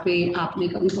हैं जहाँ पे आपने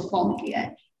कभी परफॉर्म किया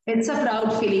है. It's a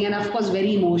proud feeling end of course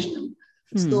very emotional.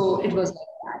 So it was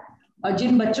like that. और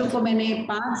जिन बच्चों को मैंने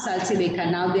 5 साल से देखा,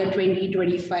 नाउ दे आर 20,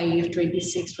 25,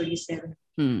 26, 27,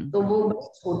 तो वो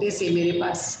छोटे से मेरे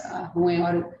पास हुए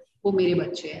और वो मेरे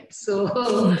बच्चे हैं. सो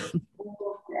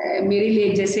मेरे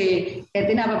लिए जैसे कहते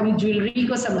हैं ना, आप अपनी ज्वेलरी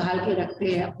को संभाल के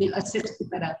रखते हैं अपने असेट्स की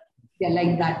तरह, लाइक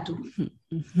दैट टू.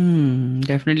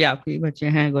 डेफिनेटली आपके बच्चे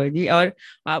हैं गौरी जी. और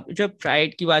आप जब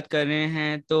प्राइड की बात कर रहे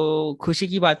हैं तो खुशी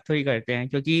की बात थोड़ी करते हैं,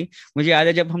 क्योंकि मुझे याद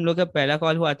है जब हम लोग का पहला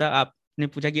कॉल हुआ था, आपने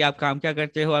पूछा कि आप काम क्या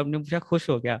करते हो, आपने पूछा खुश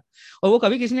हो गया, और वो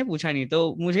कभी किसी ने पूछा नहीं.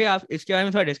 तो मुझे आप इसके बारे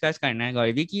में थोड़ा डिस्कस करना है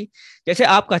गौरी जी कि जैसे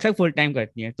आप कथक फुल टाइम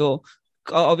करती हैं, तो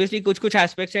ऑब्वियसली कुछ कुछ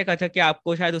एस्पेक्ट्स है कथक के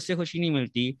आपको शायद उससे खुशी नहीं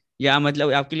मिलती, या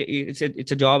मतलब आपके लिए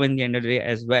it's a job in the end of the day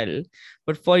as well,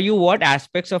 but for you what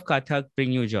aspects of Kathak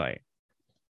bring you joy?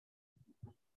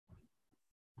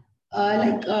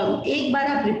 एक बार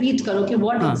आप रिपीट करो कि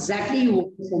what exactly you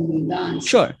want from me, the answer.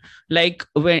 Sure. Like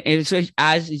when so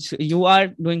as you are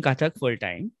doing Kathak full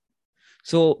time,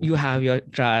 so you have your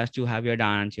trust, you have your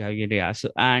dance, you have your dance,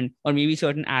 and or maybe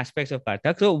certain aspects of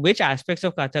Kathak. So which aspects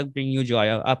of Kathak bring you joy?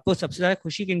 आपको सबसे ज़्यादा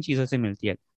खुशी किन चीज़ों से मिलती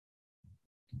है?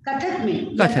 कथक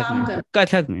में या काम कर?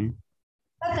 कथक में.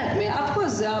 कथक में of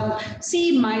course, see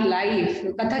my life,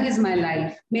 Kathak is my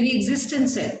life, मेरी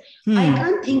existence है. I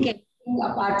can't think anything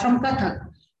apart from Kathak,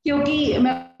 क्योंकि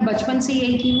मैं बचपन से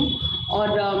यही की हूँ. और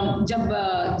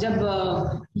जब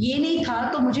ये नहीं था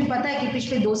तो मुझे पता है कि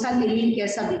पिछले 2 साल मेरे लिए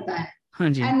कैसा बीता है.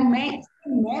 एंड मैं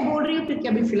बोल रही हूँ क्योंकि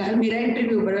अभी फिलहाल मेरा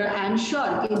इंटरव्यू, आई एम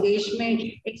श्योर कि देश में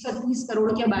 130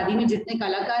 करोड़ की आबादी में जितने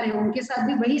कलाकार हैं उनके साथ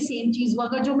भी वही सेम चीज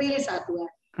हुआ जो मेरे साथ हुआ है.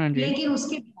 लेकिन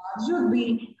उसके बावजूद भी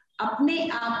अपने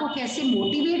आप को कैसे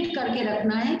मोटिवेट करके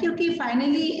रखना है, क्योंकि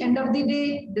finally end of the day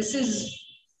this is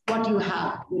what you have.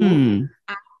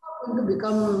 to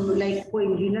become like कोई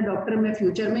इंजीनियर डॉक्टर मैं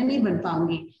फ्यूचर में नहीं बन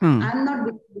पाऊंगी. I am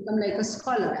not become like a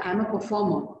scholar, I am a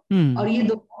performer. और ये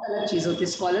दो अलग चीज होती है.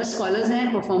 स्कॉलर्स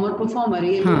हैं, परफॉर्मर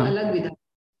ये दो अलग विधा.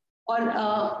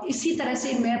 और इसी तरह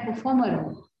से मैं परफॉर्मर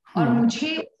हूँ और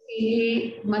मुझे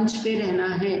ये मंच पे रहना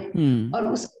है. और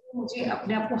उसके मुझे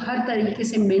अपने आप को हर तरीके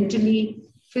से मेंटली,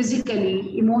 फिजिकली,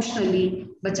 इमोशनली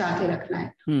बचा के रखना है.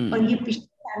 और ये पिछले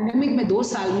पैंडेमिक में 2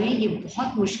 साल में ये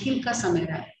बहुत मुश्किल का समय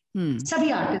रहा है सभी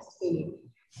आर्टिस्ट के लिए.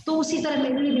 तो उसी तरह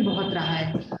मेरे लिए भी बहुत रहा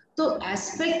है. तो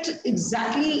aspect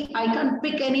exactly I can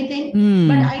pick anything,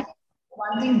 but I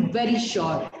one thing very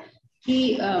sure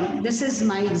कि this is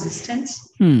my existence.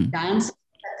 Dance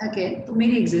Kathak है तो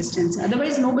मेरी existence.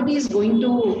 Otherwise nobody is going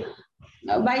to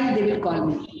why they will call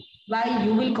me, why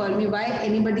you will call me, why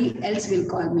anybody else will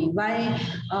call me, why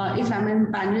if I'm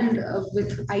empaneled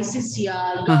with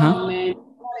ICCR, government,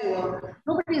 whatever,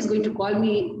 nobody is going to call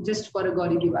me just for a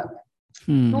Gauri Diwakar.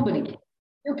 Nobody.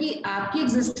 क्योंकि आपकी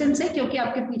existence है, क्योंकि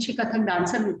आपके पीछे Kathak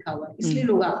dancer लिखा हुआ है, इसलिए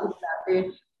लोग आपको बुलाते हैं,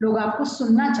 लोग आपको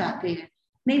सुनना चाहते हैं.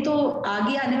 नहीं तो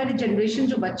आगे आने वाली जनरेशन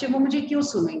जो बच्चे वो मुझे क्यों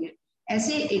सुनेंगे.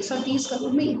 ऐसे 130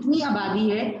 करोड़ में इतनी आबादी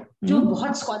है जो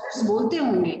बहुत स्कॉलर्स बोलते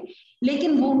होंगे,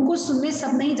 लेकिन वो उनको सुनने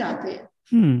सब नहीं जाते.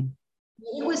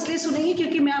 मेरे को इसलिए सुनेंगे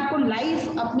क्योंकि मैं आपको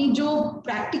लाइव अपनी जो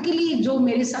प्रैक्टिकली जो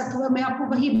मेरे साथ हुआ मैं आपको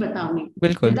वही बताऊंगी,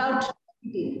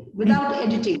 without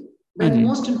editing. The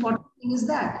most important thing is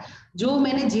that जो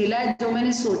मैंने झेला है, जो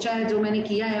मैंने सोचा है, जो मैंने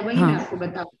किया है, वही मैं आपको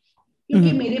बताऊं.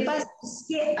 क्योंकि मेरे पास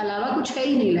इसके अलावा कुछ है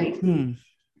ही नहीं लाइफ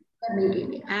करने के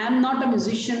लिए. I am not a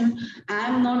musician, I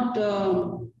am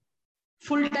not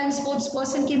full time sports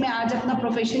person कि मैं आज अपना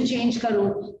प्रोफेशन चेंज करूं.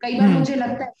 कई बार मुझे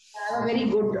लगता है I have a very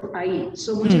good eye,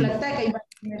 so मुझे लगता है कई बार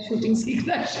मैं शूटिंग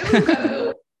सीखना शुरू कर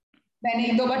दूं. मैंने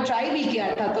 1-2 बार ट्राई भी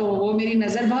किया था तो वो मेरी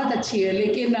नजर बहुत अच्छी है,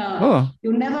 लेकिन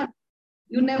यू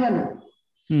नेवर नो.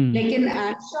 लेकिन आई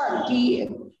एम श्योर कि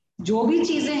जो भी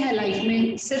चीजें हैं लाइफ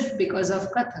में सिर्फ बिकॉज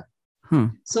ऑफ कथक.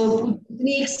 सो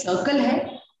इतनी एक सर्कल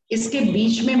है, इसके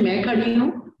बीच में मैं खड़ी हूँ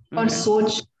और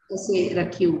सोच ऐसे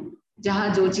रखी हूँ जहाँ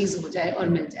जो चीज हो जाए और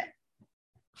मिल जाए.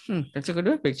 That's a good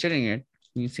way of picturing it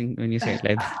when you say it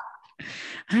like that.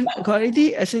 And Gauri,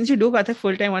 since you do Kathak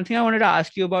full time, one thing I wanted to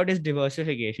ask you about is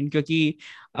diversification. Because,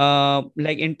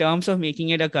 like in terms of making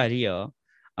it a career,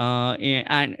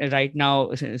 and right now,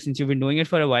 since you've been doing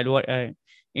it for a while,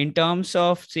 in terms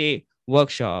of say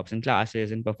workshops and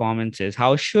classes and performances,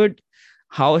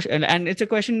 and it's a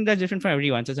question that's different for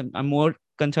everyone. So I'm more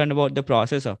concerned about the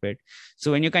process of it.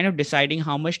 So when you're kind of deciding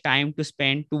how much time to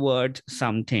spend towards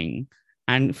something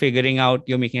and figuring out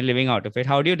you're making a living out of it,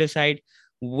 how do you decide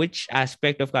which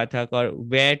aspect of Kathak or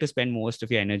where to spend most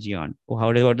of your energy on?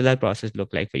 What does that process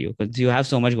look like for you? Because you have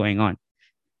so much going on.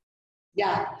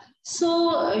 Yeah. So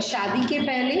शादी के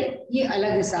पहले ये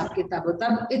अलग हिसाब किताब होता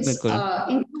है. It's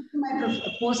into my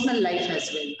personal life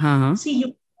as well. See, you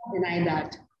can't deny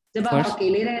that. जब आप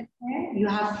अकेले रहते हैं, you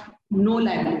have no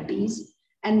liabilities,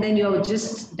 and then you are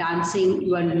just dancing,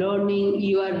 you are learning,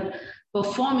 you are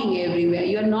performing everywhere.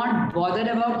 You are not bothered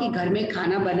about कि घर में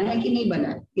खाना बना है कि नहीं बना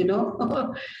है, you know,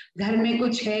 घर में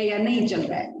कुछ है या नहीं चल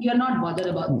रहा है. You are not bothered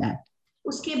about that.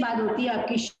 उसके बाद होती है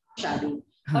आपकी शादी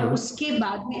और उसके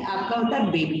बाद में आपका होता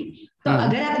है बेबी. तो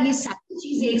अगर आप ये सारी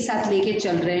चीज एक साथ लेके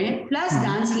चल रहे हैं प्लस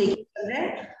डांस लेके चल रहे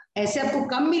हैं, ऐसे आपको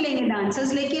कम मिलेंगे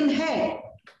डांसर्स, लेकिन है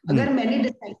अगर मैंने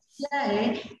डिसाइड किया है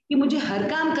कि मुझे हर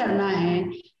काम करना है,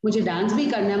 मुझे डांस भी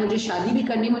करना है, मुझे शादी भी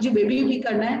करनी है, मुझे बेबी भी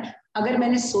करना है, अगर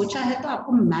मैंने सोचा है तो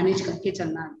आपको मैनेज करके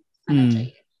चलना आना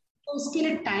चाहिए. तो उसके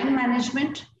लिए टाइम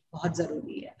मैनेजमेंट बहुत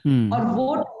जरूरी है. और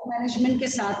वो टाइम मैनेजमेंट के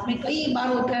साथ में कई बार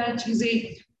होता है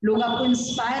चीजें लोग आपको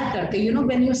इंस्पायर करते हैं,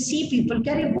 व्हेन यू सी पीपल,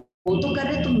 क्या रे वो तो कर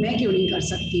रहे तो मैं क्यों नहीं कर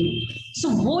सकती हूँ। सो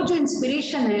वो जो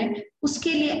इंस्पिरेशन है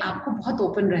उसके लिए आपको बहुत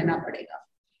ओपन रहना पड़ेगा।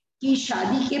 कि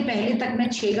शादी के पहले तक मैं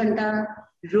 6 घंटा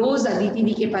रोज अदिति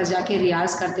दी के पास जाके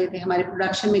रियाज करते थे, हमारे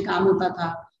प्रोडक्शन में काम होता था।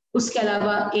 उसके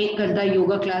अलावा 1 घंटा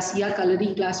योगा क्लास या कलरी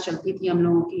क्लास चलती थी हम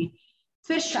लोगों की।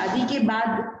 फिर शादी के बाद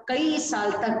कई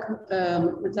साल तक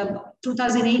मतलब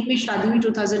 2008 में शादी हुई,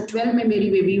 2012 में मेरी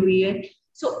बेबी हुई है।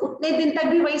 सो उतने दिन तक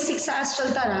भी वही 6 आवर्स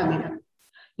चलता रहा मेरा।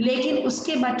 लेकिन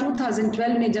उसके बाद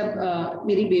 2012 में जब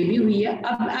मेरी बेबी हुई है,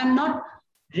 अब आई am not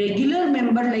regular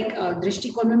member like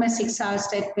दृष्टिकोण में मैं 6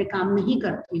 आवर्स टाइप पे काम नहीं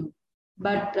करती हूँ,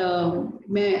 बट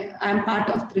मैं आई एम पार्ट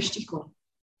ऑफ दृष्टिकोण।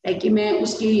 कि मैं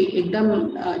उसकी एकदम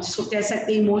जिसको कह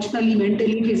सकते हैं इमोशनली,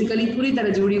 मेंटली, फिजिकली पूरी तरह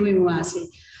जुड़ी हुई हूँ वहां से।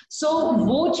 सो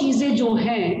वो चीजें जो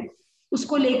हैं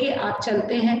उसको लेके आप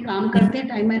चलते हैं, काम करते हैं,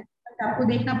 टाइम मैनेजमेंट आपको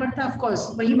देखना पड़ता है। ऑफ कोर्स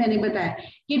वही मैंने बताया,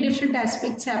 ये डिफरेंट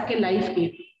एस्पेक्ट्स है आपके लाइफ के,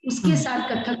 उसके साथ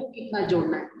कथक को कितना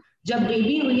जोड़ना है। जब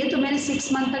बेबी हुई है तो मैंने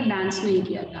 6 मंथ तक डांस नहीं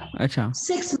किया था। अच्छा।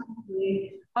 6 मंथ हुए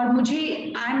और मुझे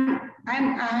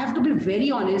I have to be very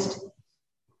honest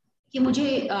कि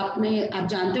मुझे आप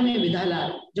जानते होंगे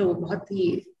विधालाल, जो बहुत ही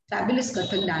फैबुलस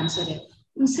कथक डांसर है,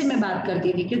 उनसे मैं बात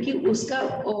करती थी क्योंकि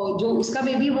उसका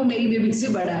बेबी वो मेरी बेबी से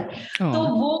बड़ा है। तो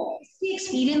वो उसके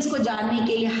एक्सपीरियंस को जानने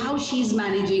के लिए how she is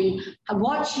managing,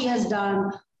 what she has done,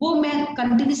 वो मैं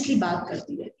कंटिन्यूसली बात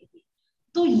करती रहती थी।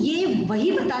 तो ये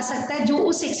वही बता सकता है जो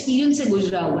उस एक्सपीरियंस से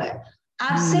गुजरा हुआ है।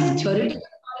 आप सिर्फ थ्योरेटिकल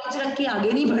नॉलेज रख के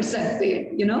आगे नहीं बढ़ सकते,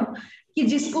 कि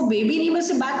जिसको बेबी नहीं, मैं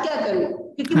उससे बात क्या करूं,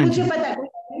 क्योंकि मुझे पता है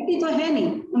कोई तो है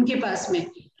नहीं उनके पास में।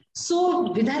 सो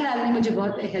विधालाल ने मुझे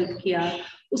बहुत हेल्प किया।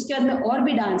 उसके बाद में और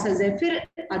भी डांसर्स है। फिर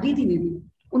अदिति दीदी,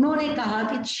 उन्होंने कहा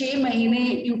कि 6 महीने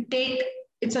you take,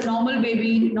 it's a normal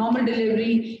baby, normal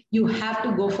delivery, you have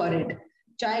to go for it.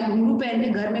 चाहे घुंघरू पहन के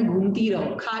घर में घूमती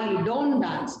रहो खाली, don't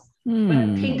dance,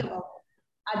 but think about.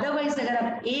 Otherwise अगर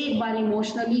आप एक बार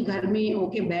इमोशनली घर में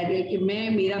होके बैठ गए कि मैं,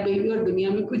 मेरा बेबी और दुनिया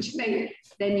में कुछ नहीं,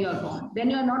 then you are gone,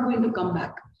 then you are not going to come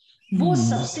back. वो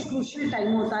सबसे क्रूशियल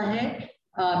टाइम होता है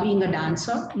being a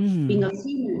dancer, being a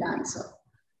female dancer.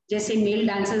 जैसे मेल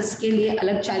डांसर्स के लिए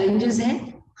अलग चैलेंजेस हैं,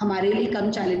 हमारे लिए कम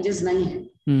चैलेंजेस नहीं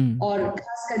है। और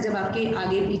खासकर जब आपके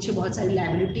आगे पीछे बहुत सारी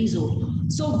लाइबिलिटीज हो।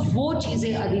 सो वो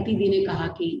चीजें अदिति दी ने कहा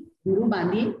कि गुरु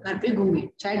बांधिए, घर पे घूमिए,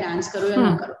 चाहे डांस करो या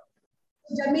ना करो।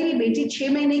 जब मेरी बेटी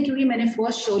 6 महीने की हुई, मैंने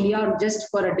फर्स्ट शो लिया और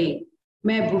जस्ट फॉर अ डे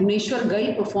मैं भुवनेश्वर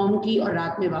गई, परफॉर्म की और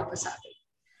रात में वापस आ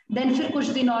गई। देन फिर कुछ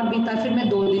दिन और बीता, फिर मैं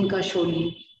 2 दिन का शो ली,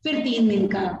 फिर 3 दिन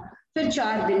का, फिर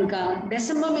 4 दिन का।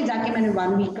 दिसंबर में जाके मैंने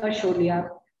 1 वीक का शो लिया।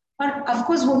 और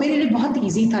ऑफकोर्स वो मेरे लिए बहुत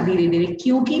इजी था धीरे धीरे,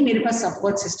 क्योंकि मेरे पास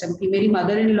सपोर्ट सिस्टम थी। मेरी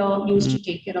mother in law used to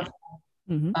take care of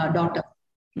daughter.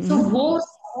 सो वो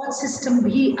सपोर्ट सिस्टम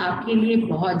भी आपके लिए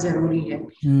बहुत जरूरी है।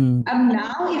 अब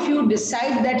now if you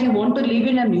decide that you want to live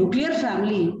in a nuclear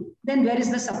family, then where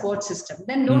is the support system?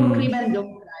 Then don't cream and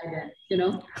don't cry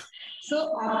then, सो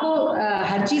आपको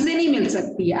हर चीजें नहीं मिल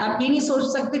सकती है। आप ये नहीं सोच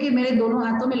सकते कि मेरे दोनों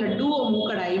हाथों में लड्डू हो,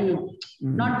 मुंह कढ़ाई में हो,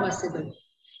 not possible.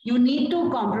 You need to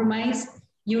compromise,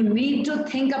 you need to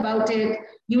think about it,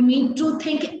 you need to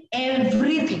think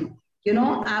everything,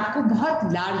 आपको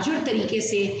बहुत लार्जर तरीके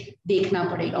से देखना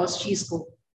पड़ेगा उस चीज को।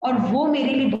 और वो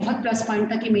मेरे लिए बहुत प्लस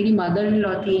पॉइंट था कि मेरी मदर इन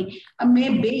लॉ थी। अब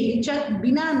मैं बेहिचक,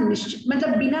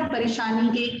 मतलब बिना परेशानी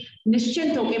के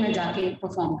निश्चिंत होके मैं जाके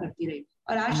परफॉर्म करती रही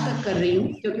और आज तक कर रही हूँ,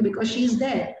 क्योंकि because she is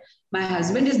there, my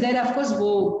husband is there. Of course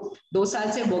वो 2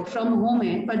 साल से वर्क फ्रॉम होम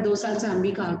है, पर 2 साल से हम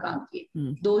भी कहाँ काम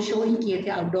किए, 2 शो ही किए थे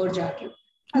आउटडोर जाके।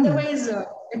 Otherwise,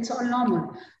 it's all normal.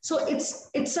 So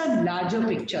it's a larger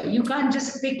picture. You can't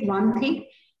just pick one thing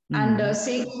and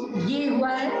say ये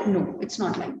हुआ है. No, it's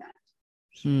not like that.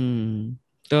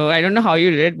 So I don't know how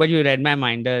you did it, but you read my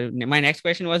mind. My next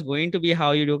question was going to be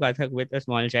how you do Kathak with a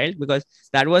small child, because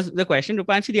that was the question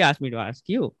Rupanshri asked me to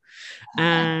ask you.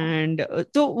 And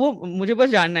तो वो मुझे बस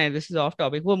जानना है, this is off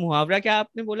topic, वो मुहावरा क्या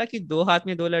आपने बोला कि 2 हाथ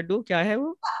में 2 लड्डू, क्या है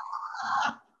वो?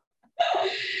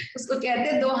 उसको कहते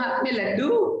हैं 2 हाथ में लड्डू,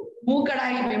 मुंह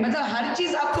कढ़ाई में। मतलब हर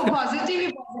चीज आपको पॉजिटिव ही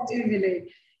पॉजिटिव मिले,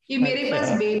 कि मेरे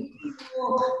पास बेबी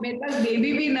हो, मेरे पास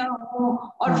बेबी भी ना हो,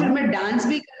 और फिर मैं डांस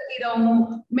भी करती रहूं।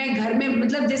 मैं घर में,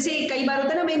 मतलब जैसे कई बार होता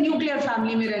है ना, मैं न्यूक्लियर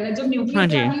फैमिली में रहना, जब न्यूक्लियर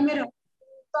फैमिली में रहूं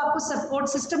तो आपको सपोर्ट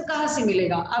सिस्टम कहाँ से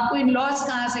मिलेगा, आपको इन लॉज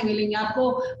कहाँ से मिलेंगे,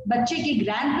 आपको बच्चे के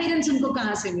ग्रैंड पेरेंट्स उनको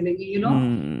कहाँ से मिलेंगे,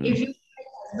 इफ यू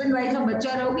हस्बैंड वाइफ और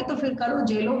बच्चा रहोगे तो फिर करो,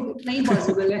 झेलो, नहीं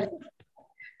पॉसिबल है।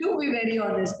 टू बी वेरी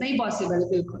ऑनेस्ट, नहीं पॉसिबल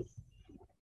बिल्कुल।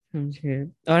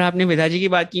 और आपने विधाजी की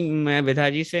बात की, मैं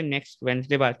विधाजी से नेक्स्ट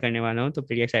वेडनेसडे बात करने वाला हूँ, तो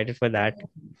pretty excited for that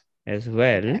as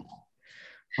well.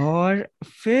 और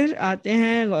फिर आते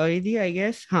हैं गौरी दी, आई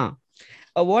गेस। हाँ,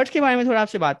 अवार्ड्स के बारे में थोड़ा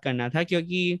आपसे बात करना था,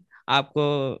 क्योंकि आपको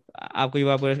आपको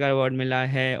युवा पुरस्कार अवार्ड मिला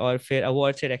है और फिर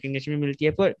अवार्ड से रिकग्निशन भी मिलती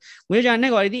है। पर मुझे जानना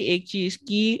है गौरी दी एक चीज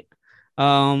कि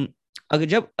अगर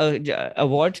जब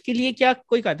अवार्ड्स के लिए क्या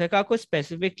कोई कथक को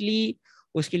स्पेसिफिकली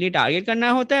उसके लिए टारगेट करना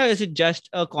होता है, is it just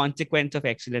a consequence of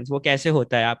excellence? वो कैसे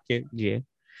होता है आपके लिए,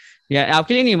 या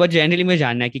आपके लिए नहीं, बट जनरली मुझे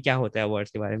जानना है कि क्या होता है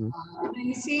अवार्ड्स के बारे में।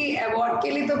 इसी अवार्ड के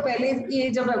लिए तो पहले ये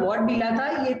जब अवार्ड मिला था,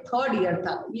 ये 3rd ईयर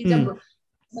था, ये जब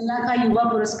बिस्मिल्लाह का युवा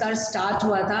पुरस्कार स्टार्ट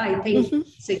हुआ था, आई थिंक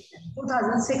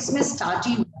 2006 में स्टार्ट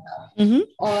ही हुआ था,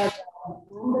 और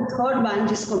 3rd वन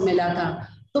जिसको मिला था।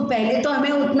 तो पहले तो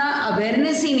हमें उतना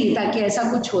अवेयरनेस ही नहीं था कि ऐसा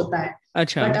कुछ होता है।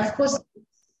 अच्छा। But of course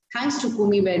thanks to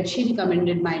Kumi ben, she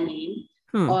recommended my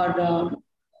name. और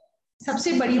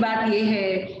सबसे बड़ी बात ये है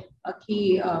कि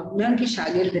मैं उनकी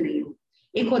शागिर्द नहीं हूँ।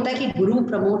 एक होता है कि गुरु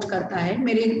प्रमोट करता है।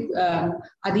 मेरे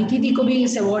अदिति दी को भी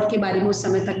इस अवार्ड के बारे में उस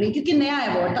समय तक नहीं, क्योंकि नया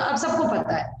अवार्ड था, अब सबको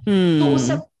पता है। तो उस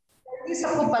समय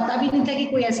सबको पता भी नहीं था कि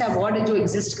कोई ऐसा अवार्ड है जो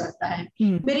एग्जिस्ट करता है।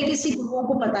 मेरे किसी गुरुओं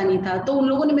को पता नहीं था, तो उन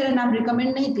लोगों ने मेरा नाम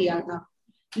रिकमेंड नहीं किया था,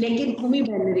 लेकिन कुमी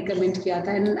बहन ने रिकमेंड किया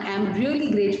था। And I am really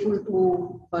grateful to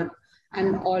her, I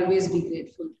am always be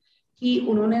grateful कि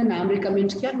उन्होंने नाम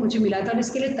रिकमेंड किया, मुझे मिला था। और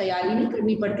इसके लिए तैयारी नहीं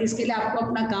करनी पड़ती, इसके लिए आपको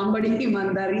अपना काम बड़ी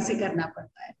ईमानदारी से करना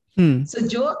पड़ता है। सो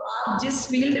जो आप जिस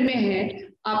फील्ड में है,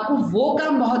 आपको वो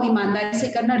काम बहुत ईमानदारी से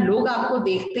करना। लोग आपको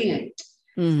देखते हैं,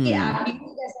 कि आप ये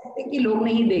नहीं कह सकते कि लोग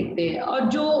नहीं देखते हैं। और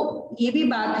जो ये भी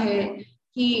बात है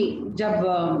कि जब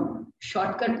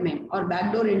शॉर्टकट में और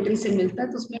बैकडोर एंट्री से मिलता है,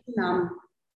 तो उसमें भी नाम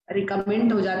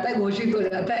रिकमेंड हो जाता है, घोषित हो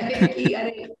जाता है कि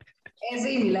अरे ऐसे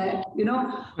ही मिला है, यू नो।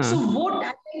 सो वो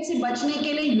टैगलाइन से बचने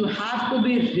के लिए you have to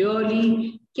be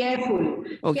really careful.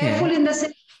 Careful in the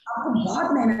sense आपको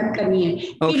बहुत मेहनत करनी है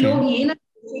कि लोग ये ना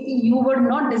सोचे कि यू वर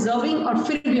नॉट डिजर्विंग और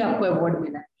फिर भी आपको अवार्ड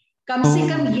मिला है। कम से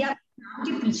कम ये आपके नाम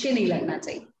के पीछे नहीं लगना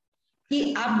चाहिए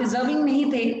कि आप डिजर्विंग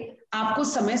नहीं थे, आपको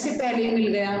समय से पहले मिल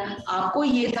गया, आपको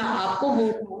ये था, आपको वो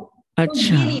था। अच्छा।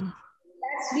 तो ये नहीं,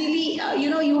 that's really, you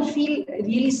know, you feel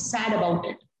really sad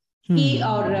about it। कि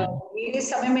और मेरे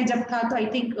समय में जब था तो आई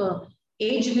थिंक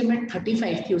एज लिमिट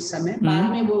 35 थी उस समय, बाद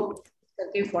में वो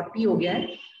करके 40 हो गया है।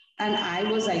 And I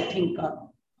was I think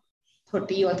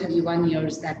 30 or 31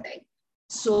 years that time.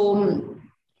 So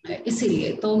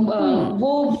इसीलिए तो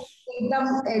वो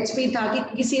एकदम एज पे था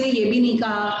कि किसी ने ये भी नहीं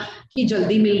कहा कि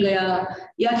जल्दी मिल गया,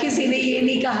 या किसी ने ये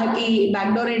नहीं कहा कि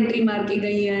बैकडोर एंट्री मार के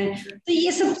गई है। तो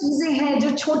ये सब चीजें हैं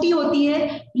जो छोटी होती है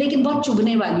लेकिन बहुत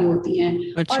चुभने वाली होती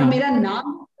हैं। अच्छा। और मेरा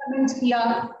नाम कमेंट किया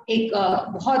एक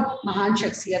बहुत महान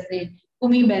शख्सियत ने,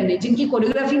 कुमी बहन ने, जिनकी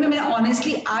कोरियोग्राफी में मैंने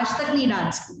ऑनेस्टली आज तक नहीं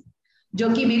डांस की, जो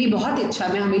कि मेरी बहुत इच्छा।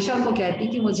 मैं हमेशा उनको कहती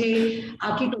कि मुझे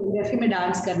आपकी कोरियोग्राफी में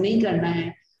डांस करना ही करना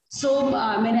है। सो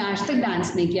मैंने आज तक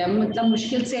डांस नहीं किया, मतलब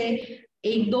मुश्किल से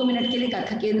 1-2 मिनट के लिए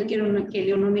कथक केंद्र के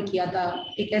लिए उन्होंने किया था।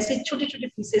 एक ऐसे छोटे छोटे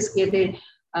पीसेस किए थे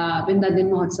वृंदा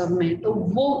दिन महोत्सव में, तो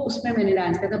वो उसमें मैंने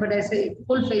डांस किया था, बट ऐसे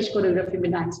फुल फ्लेश कोरियोग्राफी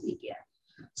में डांस नहीं किया।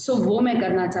 सो वो मैं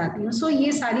करना चाहती हूँ। सो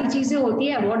ये सारी चीजें होती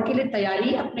है। अवार्ड के लिए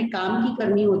तैयारी अपने काम की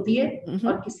करनी होती है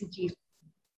और किसी चीज,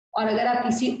 और अगर आप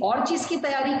किसी और चीज की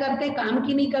तैयारी करते, काम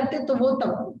की नहीं करते, तो वो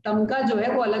तमका जो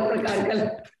है वो अलग प्रकार का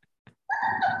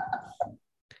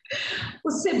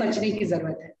उससे बचने की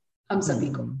जरूरत है हम सभी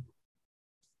को।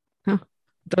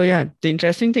 So yeah, the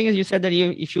interesting thing is you said that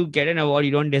if you get an award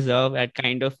you don't deserve, that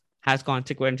kind of has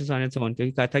consequences on its own.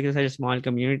 Because Kathak is such a small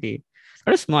community,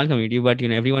 not a small community, but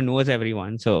everyone knows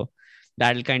everyone, so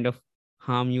that'll kind of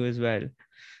harm you as well.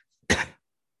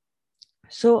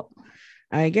 So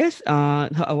I guess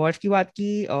awards की बात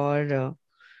की, और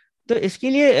तो इसके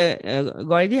लिए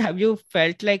गौरी दी, have you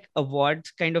felt like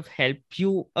awards kind of help you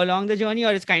along the journey,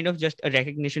 or it's kind of just a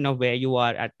recognition of where you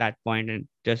are at that point and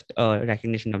just a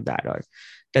recognition of that, or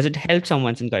does it help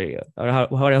someone's career, or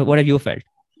what have you felt?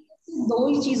 दो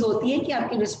ही चीज होती है कि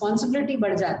आपकी responsibility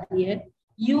बढ़ जाती है।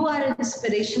 You are an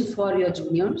inspiration for your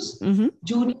juniors.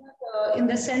 Junior in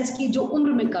the sense कि जो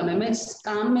उम्र में कम है, मैं इस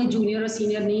काम में जूनियर और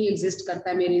सीनियर नहीं एग्जिस्ट करता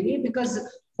है मेरे लिए, बिकॉज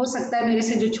हो सकता है मेरे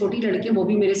से जो छोटी लड़की वो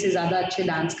भी मेरे से ज्यादा अच्छे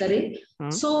डांस करे।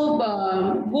 सो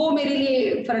वो मेरे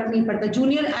लिए फर्क नहीं पड़ता।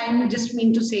 Junior, I am just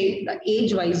mean to से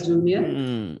एज वाइज जूनियर।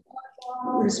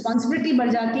 रिस्पॉन्सिबिलिटी बढ़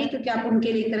जाती है क्योंकि आप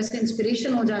उनके लिए एक तरह से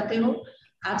इंस्पिरेशन हो जाते हो।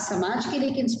 आप समाज के लिए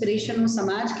एक इंस्पिरेशन हो,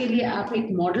 समाज के लिए आप एक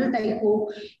मॉडल टाइप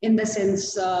हो, इन द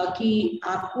सेंस कि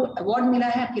आपको अवार्ड मिला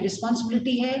है, आपकी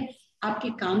रिस्पॉन्सिबिलिटी है आपके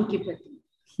काम के प्रति।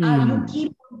 You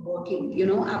keep working, you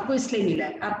know, आपको इसलिए मिला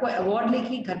है। आपको अवार्ड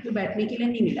लेके घर पे बैठने के लिए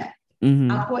नहीं मिला है।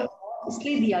 आपको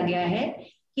इसलिए दिया गया है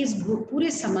कि इस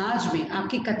पूरे समाज में,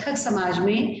 आपके कथक समाज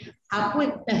में आपको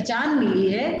एक पहचान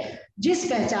मिली है, जिस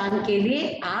पहचान के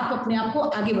लिए आप अपने आप को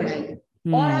आगे बढ़ाइए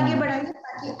और आगे बढ़ाइए,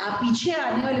 ताकि आप पीछे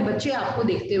आने वाले बच्चे आपको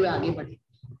देखते हुए आगे बढ़े।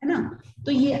 है ना,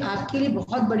 तो ये आपके लिए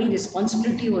बहुत बड़ी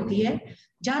रिस्पॉन्सिबिलिटी होती है।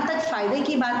 जहां तक फायदे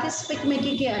की बात है, स्पिक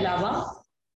मेकिंग के अलावा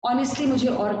ऑनेस्टली मुझे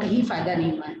और कहीं फायदा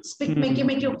नहीं हुआ है। स्पिक मेकिंग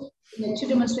में क्यों लेक्चर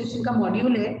डेमोन्स्ट्रेशन का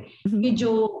मॉड्यूल है कि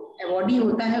जो अवॉर्डी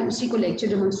होता है उसी को लेक्चर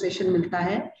डेमोन्स्ट्रेशन मिलता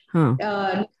है।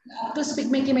 अब तो स्पिक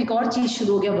मेकिंग में एक और चीज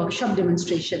शुरू हो गया, वर्कशॉप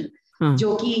डेमोन्स्ट्रेशन,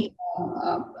 जो कि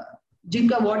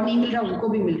जिनको अवार्ड नहीं मिल रहा उनको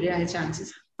भी मिल रहा है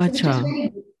चांसेस। अच्छा,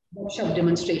 वर्कशॉप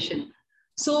डेमोन्स्ट्रेशन।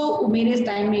 सो मेरे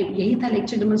टाइम में यही था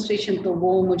लेक्चर डेमोन्स्ट्रेशन, तो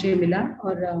वो मुझे मिला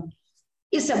और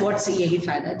इस अवार्ड से यही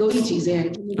फायदा, दो ही चीजें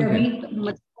हैं कि मुझे अभी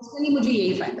पर्सनली मुझे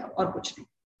यही फायदा और कुछ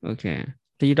नहीं। ओके,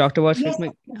 तो यू टॉक्ड अबाउट स्पिक में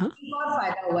और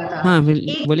फायदा हुआ था। हाँ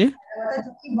बोलिए।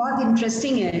 जो कि बहुत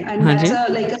इंटरेस्टिंग है, एंड दैट्स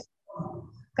लाइक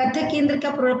कथक केंद्र का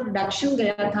पूरा प्रोडक्शन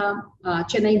गया था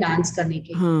चेन्नई डांस करने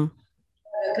के लिए,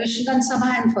 कृष्णगंज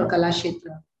सभा एंड फॉर कला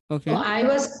क्षेत्र। So I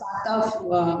was part of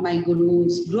my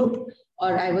guru's group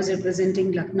और I was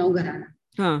representing लखनऊ घराना।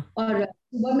 और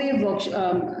सुबह में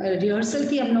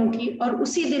रिहर्सल थी हम लोगों की, और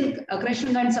उसी दिन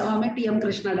कृष्णगंज सभा में टीएम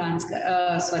कृष्णा डांस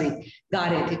गा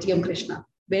रहे थे। TM Krishna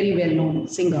very well known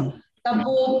singer, तब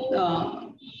वो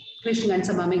कृष्णगंज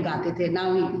सभा में गाते थे।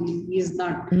 Now he is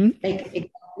not like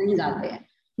नहीं गाते हैं,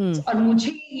 और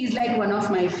मुझे he is like one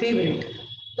of my favourite,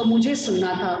 तो मुझे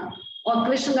सुनना था। और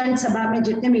कृष्णगंज सभा में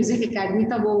जितने म्यूजिक एकेडमी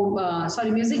था वो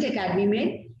म्यूजिक एकेडमी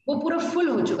में वो पूरा फुल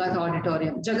हो चुका था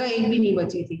ऑडिटोरियम, जगह एक भी नहीं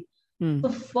बची थी। तो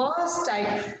फर्स्ट टाइम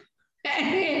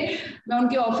मैं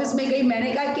उनके ऑफिस में गई,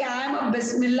 मैंने कहा कि आई एम अ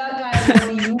बिस्मिल्लाह का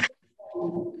awardee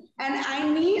and I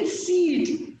need seat,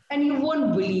 and you won't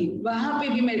believe, वहां पे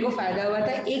भी मेरे को फायदा हुआ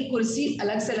था। एक कुर्सी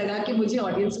अलग से लगा के मुझे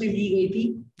ऑडियंस में दी गई थी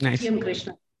टीएम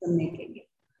कृष्णा सुनने के लिए।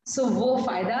 सो वो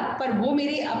फायदा, पर वो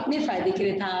मेरे अपने फायदे के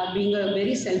लिए था, being a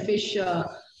very selfish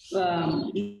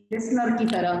listener की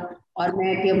तरह। और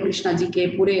मैं टीएम कृष्णा जी के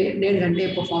पूरे 1.5 घंटे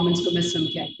परफॉर्मेंस को मैं सुन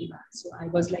के आई थी। सो I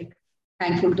was like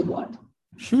thankful to God.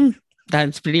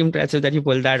 That's pretty impressive that you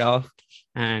pulled that off,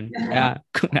 and yeah,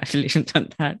 congratulations on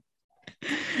that.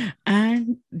 And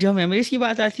जो memories की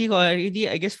बात आती है Gauri,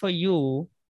 I guess for you,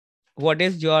 what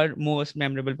is your most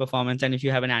memorable performance, and if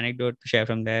you have an anecdote to share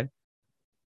from there?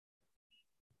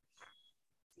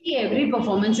 Every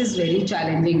performance is very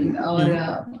challenging, और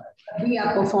अभी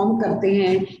आप perform करते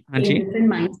हैं डिफरेंट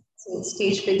माइंड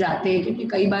स्टेज पे जाते हैं, क्योंकि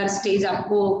कई बार स्टेज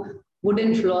आपको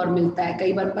वुडन फ्लोर मिलता है,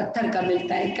 कई बार पत्थर का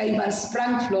मिलता है, कई बार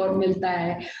स्प्रंग फ्लोर मिलता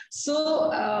है। So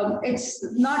it's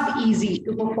not easy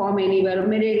to perform anywhere.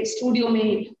 मेरे स्टूडियो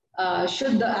में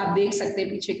शुद्ध आप देख सकते हैं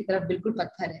पीछे की तरफ बिल्कुल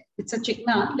पत्थर है, इट्स अ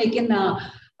चिकना, लेकिन आप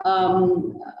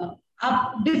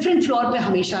डिफरेंट फ्लोर पे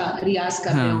हमेशा रियाज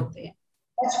कर रहे होते हैं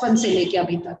बचपन से लेके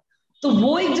अभी तक। तो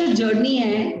वो एक जो जर्नी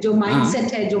है, जो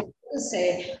माइंडसेट है, जो फोकस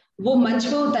है, वो मंच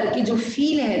पे उतर के जो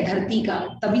फील है धरती का,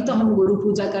 तभी तो हम गुरु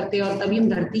पूजा करते हैं और तभी हम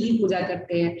धरती की पूजा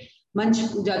करते हैं, मंच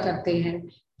पूजा करते हैं।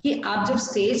 कि आप जब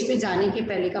स्टेज पे जाने के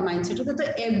पहले का माइंडसेट होता है, तो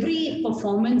every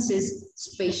performance is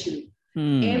special,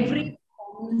 every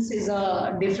performance is a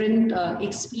different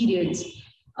experience,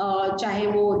 चाहे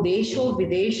वो देश हो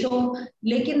विदेश हो।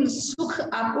 लेकिन सुख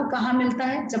आपको कहाँ मिलता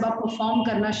है? जब आप परफॉर्म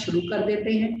करना शुरू कर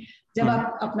देते हैं, जब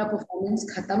आप अपना परफॉर्मेंस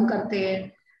खत्म करते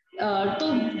हैं। तो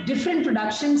डिफरेंट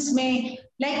प्रोडक्शंस में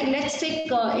लाइक लेट्स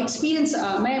टेक एक्सपीरियंस,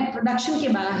 मैं प्रोडक्शन के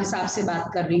हिसाब से बात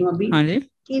कर रही हूँ अभी।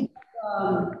 कि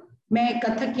मैं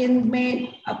कथक केंद्र में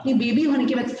अपनी बेबी होने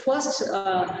के बाद फर्स्ट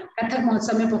कथक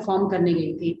महोत्सव में परफॉर्म करने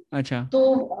गई थी। अच्छा। तो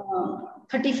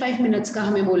 35 मिनट्स का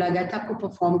हमें बोला गया था आपको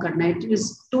परफॉर्म करना है। इट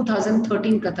वाज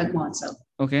 2013 कथक महोत्सव।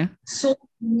 ओके। सो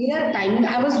मेरा टाइमिंग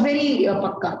आई वाज वेरी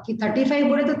पक्का कि 35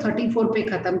 बोले तो 34 पे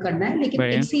खत्म करना है, लेकिन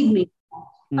एक्सीड नहीं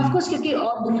ऑफ कोर्स, क्योंकि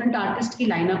और डिफरेंट आर्टिस्ट की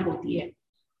लाइनअप होती है।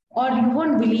 और यू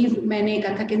वोंट बिलीव, मैंने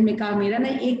कथक केंद्र में कहा मेरा ना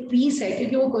एक पीस है,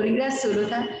 क्योंकि वो कोरियोग्राफ शुरू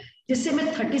था जिससे मैं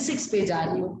 36 पे जा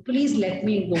रही हूँ, please let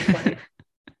me go for it.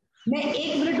 मैं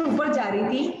 1 मिनट ऊपर जा रही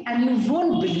थी and you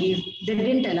won't believe they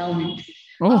didn't allow me.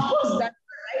 Of course that's the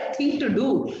right thing to do,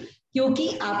 क्योंकि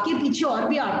आपके पीछे और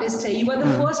भी आर्टिस्ट है। You are the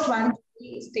first one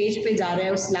stage पे जा रहे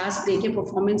हैं उस लास्ट डे के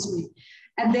परफॉर्मेंस में,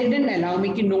 and they didn't allow me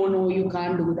कि no no you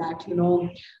can't do that, you know.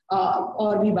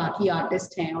 और भी बाकी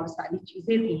आर्टिस्ट हैं और सारी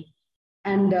चीजें थी।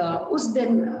 एंड उस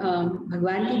दिन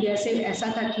भगवान की दया से ऐसा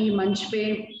था कि मंच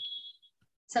पे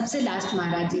सबसे लास्ट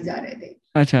महाराज जी जा रहे थे।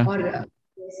 अच्छा। और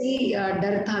वैसे ही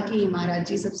डर था कि महाराज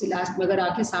जी सबसे लास्ट में अगर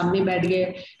आके सामने बैठ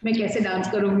गए, मैं कैसे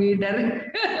डांस करूंगी, डर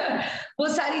वो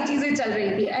सारी चीजें चल रही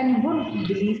थी। एंड वो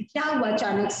बिलीव क्या हुआ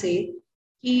अचानक से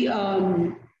कि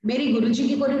मेरी गुरुजी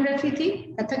की कोरियोग्राफी थी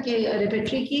कथक के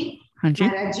रेपेट्री की।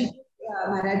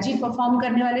 महाराज जी परफॉर्म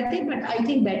करने वाले थे, बट आई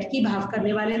थिंक बैठकी भाव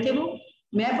करने वाले थे वो।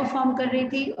 मैं परफॉर्म कर रही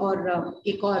थी और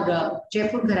एक और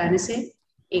जयपुर घराने से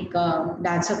एक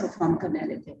डांसर परफॉर्म करने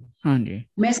वाले थे। हाँ जी।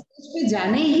 मैं स्टेज पे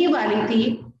जाने ही वाली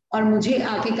थी और मुझे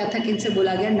आके कथक इनसे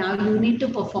बोला गया, now you need to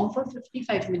perform for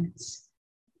 55 minutes.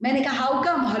 मैंने कहा हाउ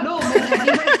कम, हेलो मैं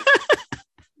 35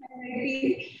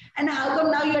 and how come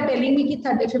now you are telling me कि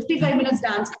 55 मिनट्स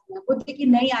डांस करना है। बोलते कि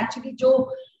नहीं, एक्चुअली जो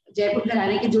जयपुर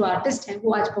घराने के जो आर्टिस्ट हैं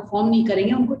वो आज परफॉर्म नहीं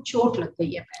करेंगे, उनको चोट लग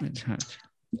गई है,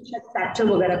 फ्रैक्चर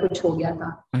वगैरह कुछ हो गया था।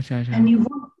 एंड यू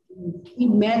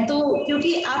मैं तो,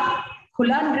 क्योंकि आप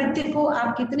खुला नृत्य को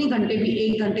आप कितने घंटे भी,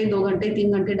 1 घंटे 2 घंटे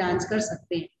 3 घंटे डांस कर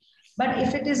सकते हैं, but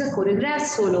if it is a choreograph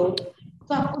solo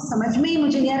तो आपको समझ में ही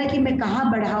मुझे नहीं आ रहा कि मैं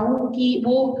कहाँ बढ़ाऊं कि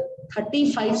वो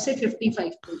 35 से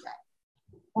 55 हो जाए।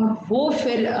 और वो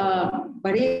फिर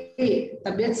बड़े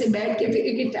तबियत से बैठ के फिर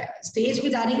स्टेज पे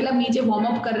जाने के लिए नीचे वार्म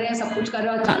अप कर रहे हैं, सब कुछ कर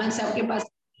रहे हैं, अचानक से आपके पास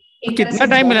कितना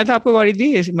टाइम मिला था आपको गौरी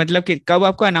दी, मतलब कि कब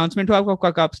आपको अनाउंसमेंट हुआ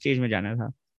आपको कब स्टेज में जाना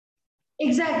था?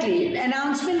 एग्जैक्टली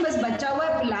अनाउंसमेंट बस बचा हुआ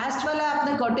है, लास्ट वाला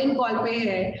अपना कर्टेन कॉल पे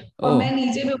है और मैं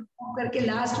नीचे में करके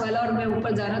लास्ट वाला और मैं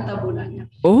ऊपर जाना तब बोला गया।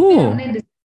 फिर हमने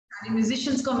सारे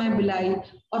म्यूजिशियंस को मैं बुलाई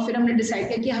और फिर हमने डिसाइड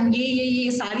किया कि हम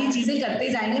ये सारी चीजें करते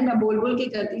जाएंगे, मैं बोल बोल के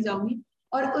करती जाऊंगी,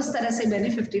 और उस तरह से मैंने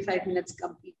 55 मिनट्स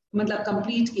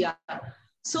कंप्लीट किया।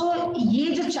 सो ये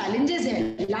जो चैलेंजेस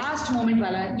है लास्ट मोमेंट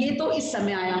वाला, ये तो इस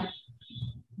समय आया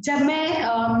जब मैं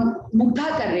मुग्धा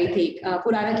कर रही थी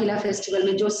पुराना किला फेस्टिवल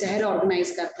में, जो शहर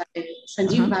ऑर्गेनाइज करता है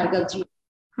संजीत भार्गव जी।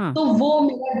 तो वो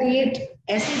मेरा डेट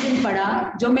ऐसे दिन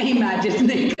पड़ा जो मैं इमेजिन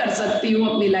नहीं कर सकती हूँ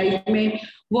अपनी लाइफ में।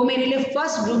 वो मेरे लिए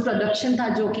फर्स्ट ग्रुप प्रोडक्शन था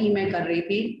जो कि मैं कर रही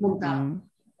थी मुग्धा,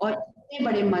 और इतने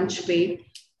बड़े मंच पे,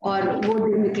 और वो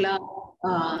दिन निकला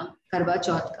करवा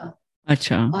चौथ का।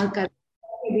 अच्छा। और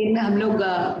करवा के दिन में हम लोग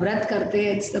व्रत करते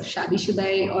हैं, सब शादीशुदा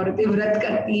औरतें व्रत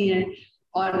करती हैं,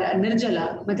 और निर्जला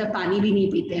मतलब पानी भी नहीं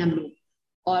पीते हम लोग।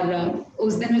 और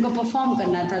उस दिन मेरे को परफॉर्म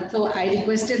करना था, तो आई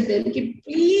रिक्वेस्टेड देम कि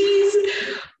प्लीज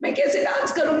मैं कैसे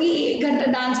डांस करूंगी, 1 घंटा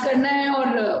डांस करना है और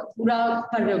पूरा।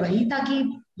 पर वही था कि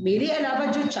मेरे अलावा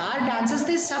जो 4 डांसर्स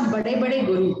थे सब बड़े बड़े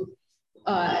गुरु,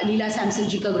 लीला सैमसन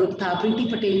जी का ग्रुप था, प्रीति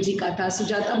पटेल जी का था,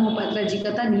 सुजाता मोहपात्रा जी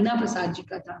का था, नीना प्रसाद जी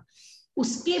का था।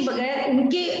 उसके बगैर,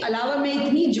 उनके अलावा मैं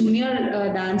इतनी जूनियर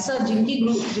डांसर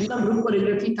जिनका ग्रुप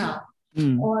कोरियोग्राफी था,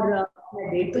 और मैं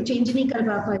डेट तो चेंज नहीं कर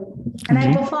पा पाई। एंड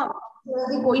आई परफॉर्म,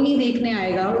 कोई नहीं देखने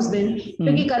आएगा उस दिन,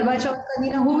 क्योंकि करवा चौथ का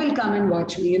दिन who will come and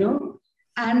watch me, you know.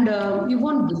 And you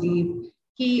won't believe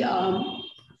कि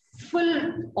फुल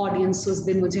ऑडियंस उस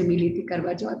दिन मुझे मिली थी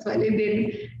करवा चौथ वाले दिन।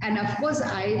 End of course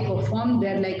I perform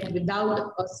there like without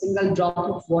a single drop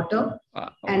of water.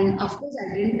 End of course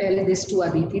I didn't tell this to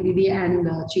Aditi दीदी and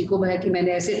chikoo भाई कि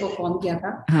मैंने ऐसे परफॉर्म किया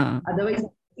था, अदरवाइज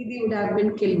दीदी would have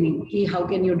been kill me कि how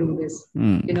can you do this,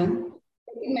 you know।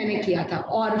 लेकिन मैंने किया था।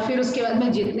 और फिर उसके बाद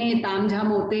में जितने तामझाम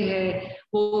होते हैं,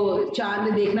 वो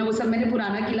चांद देखना, वो सब मैंने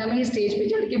पुराना किला में ही स्टेज पे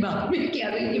चढ़ के बाद में किया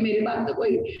था, कि मेरे पास तो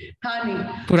कोई था नहीं।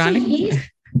 पुराने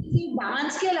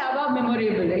डांस के अलावा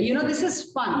मेमोरेबल है, you know, this is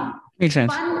fun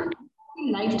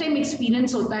lifetime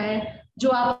experience होता है जो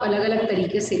आप अलग अलग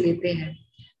तरीके से लेते हैं।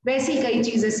 वैसी कई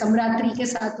चीजें समरात्रि के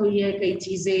साथ हुई है, कई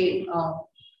चीजें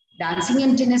डांसिंग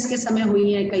एम्प्टीनेस के समय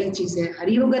हुई है, कई चीजें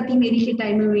हरियोगति मेरी के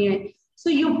टाइम में हुई है। So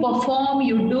you perform,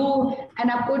 you do,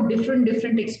 and आपको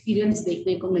डिफरेंट एक्सपीरियंस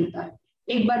देखने को मिलता है।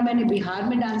 एक बार मैंने बिहार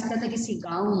में डांस किया था किसी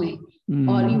गांव में,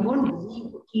 और यू वोंट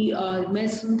बिलीव कि मैं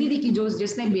सुनती थी कि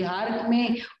जिसने बिहार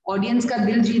में ऑडियंस का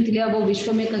दिल जीत लिया वो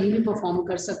विश्व में कहीं भी परफॉर्म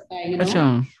कर सकता है, यू नो।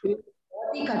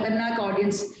 बहुत ही खतरनाक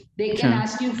audience, they can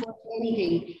ask you for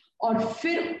anything. और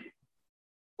फिर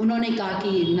उन्होंने कहा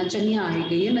कि नचनिया आ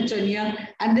गई है, नचनिया,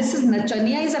 एंड दिस इज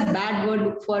नचनिया is a bad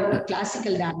word for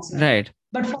classical dance, right,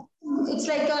 but it's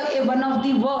like one of the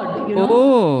word, you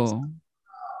know.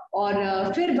 और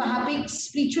फिर वहां पे एक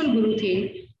स्पिरिचुअल गुरु थे,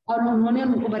 और उन्होंने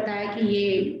उनको बताया कि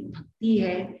ये भक्ति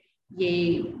है, ये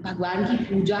भगवान की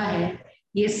पूजा है,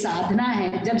 ये साधना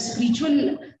है। जब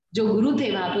स्पिरिचुअल जो गुरु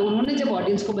थे वहां पे, उन्होंने जब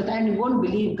ऑडियंस को बताया, यू वोंट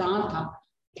बिलीव, गांव था,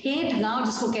 ठेठ गांव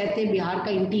जिसको कहते हैं बिहार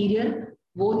का इंटीरियर,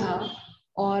 वो था।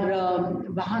 और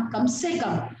वहां कम से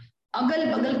कम अगल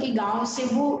बगल के गांव से,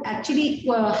 वो एक्चुअली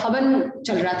हवन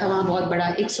चल रहा था वहां बहुत बड़ा,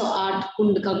 108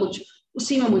 कुंड का कुछ,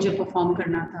 उसी में मुझे परफॉर्म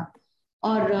करना था।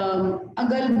 और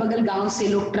अगल बगल गांव से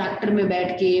लोग ट्रैक्टर में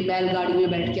बैठ के, बैलगाड़ी में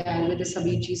बैठ के आए हुए थे,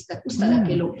 सभी चीज तक उस तरह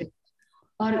के लोग थे।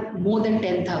 और मोर देन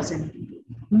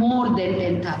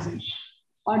 10,000।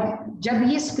 और जब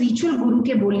ये स्पिरिचुअल गुरु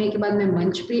के बोलने के बाद मैं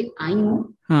मंच पे आई हूँ,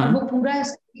 और वो पूरा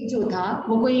जो था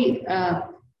वो कोई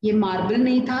ये मार्बल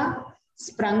नहीं था,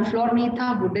 स्प्रंग फ्लोर नहीं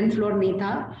था, वुडन फ्लोर नहीं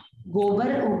था,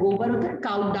 गोबर होता है,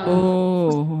 काउ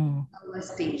डाउन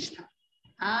स्टेज था।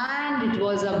 And it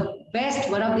was a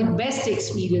one of the best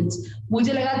experience.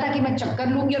 मुझे लगा था कि मैं चक्कर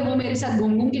लूंगी और वो मेरे साथ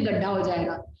घूम घूम के गड्ढा हो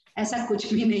जाएगा। ऐसा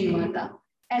कुछ भी नहीं हुआ था,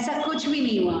 ऐसा कुछ भी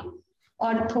नहीं हुआ।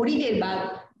 और थोड़ी देर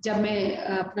बाद जब मैं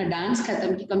अपना डांस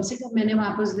खत्म की, कम से कम मैंने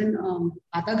वहां पर उस दिन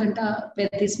आधा घंटा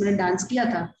 35 मिनट डांस किया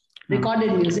था,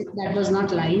 recorded music, that was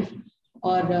not live.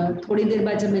 और थोड़ी देर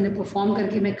बाद जब मैंने परफॉर्म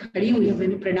करके मैं खड़ी हुई,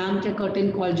 मैंने प्रणाम किया,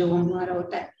 कर्टेन कॉल जो हमारा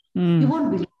होता है, यू वोंट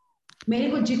बिलीव, मेरे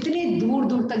को जितने दूर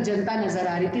दूर तक जनता नजर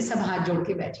आ रही थी, सब हाथ जोड़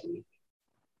के बैठी हुई।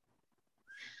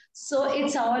 So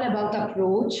it's all about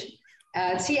approach.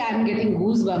 See, I'm getting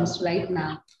goosebumps right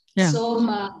now. Yeah. So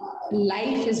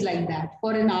life is like that.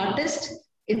 For an artist,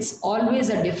 it's always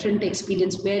a different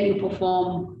experience where you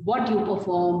perform, what you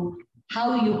perform, how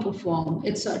you perform.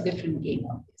 It's a different game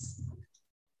always.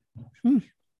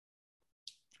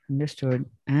 Understood.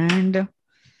 And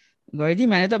Gauri जी,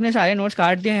 मैंने तो अपने सारे notes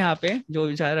काट दिए हैं यहाँ पे,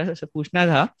 जो सारा पूछना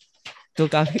था तो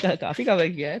काफी कवर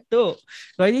किया है। तो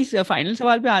गौरी जी, फाइनल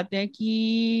सवाल पे आते हैं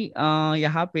कि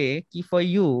यहाँ पे कि फॉर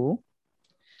यू,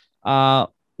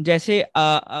 जैसे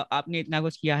आपने इतना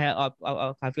कुछ किया है, आप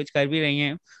काफी कुछ कर भी रही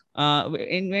हैं,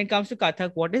 when it comes to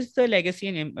Kathak, what is the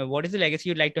legacy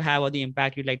you'd like to have, or the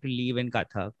impact you'd like to leave in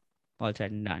Kathak, all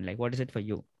said and done? Like, what is it for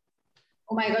you?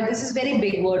 Oh my God, this is very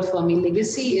big word for me.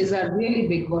 Legacy is a really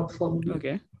big word for me.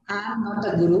 Okay. I'm not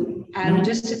a guru. I'm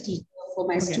just a teacher for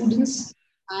my students.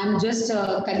 I'm just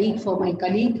a colleague for my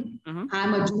colleague.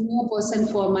 I'm a junior person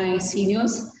for my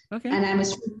seniors. And I'm a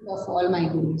student of all my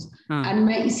gurus. And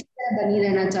मैं इसी तरह बनी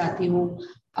रहना चाहती हूँ।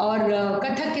 और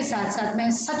कथक के साथ साथ मैं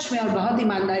सच में और बहुत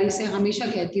ईमानदारी से हमेशा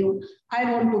कहती हूँ, I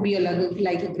want to be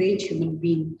like a great human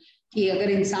being. कि अगर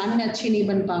इंसान में अच्छी नहीं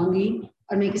बन पाऊंगी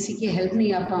और मैं किसी की हेल्प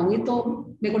नहीं आ पाऊंगी,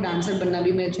 तो मेरे को डांसर बनना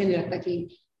भी मुझे नहीं लगता कि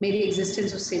मेरी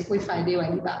एग्जिस्टेंस उससे कोई फायदे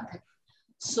वाली बात है।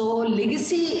 So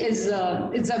legacy is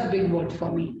a big word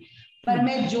for me. पर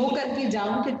मैं जो करके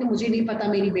जाऊं, क्योंकि मुझे नहीं पता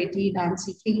मेरी बेटी डांस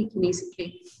सीखेगी कि नहीं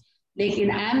सीखेगी,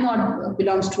 लेकिन I am not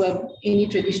belongs to any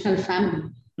traditional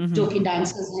family जो कि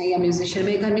डांसर्स हैं या म्यूजिशियन।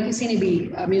 मेरे घर में किसी ने भी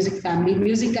म्यूजिक फैमिली,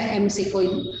 म्यूजिक का एम से कोई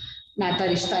नाता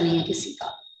रिश्ता नहीं है किसी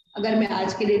का। अगर मैं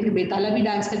आज के लिए भी बेताला भी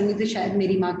डांस करूंगी तो शायद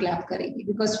मेरी माँ क्लैप करेगी,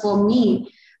 because for me,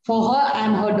 for her, I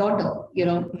am her daughter, you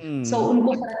know. So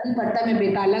उनको फर्क नहीं पड़ता मैं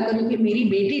बेताला करूं कि मेरी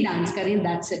बेटी डांस करे,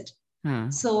 दैट्स इट।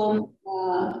 सो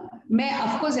मैं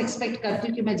ऑफकोर्स एक्सपेक्ट करती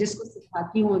हूँ कि मैं जिसको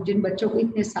सिखाती हूँ, जिन बच्चों को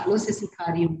इतने सालों से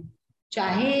सिखा रही हूँ,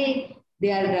 चाहे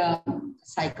दे आर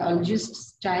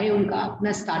साइकोलॉजिस्ट, चाहे उनका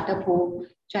अपना स्टार्टअप हो,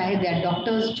 चाहे दे आर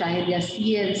डॉक्टर्स, चाहे they are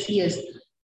CS,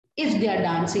 if they are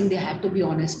dancing, they have to be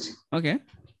honest. Okay.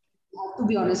 Have to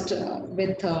be honest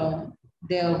with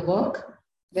their work,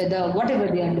 whatever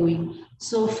they are doing.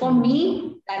 So for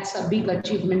me, that's a big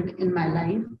achievement in my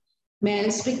life. मैं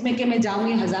स्पिक मेके में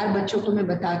जाऊंगी, 1000 बच्चों को मैं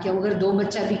बता के, अगर 2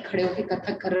 बच्चा भी खड़े होकर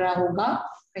कथक कर रहा होगा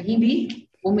कहीं भी,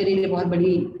 वो मेरे लिए बहुत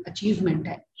बड़ी अचीवमेंट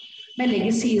है। My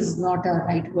legacy is not a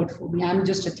right word for me. I'm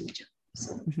just a teacher.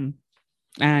 So.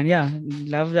 And yeah,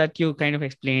 love that you kind of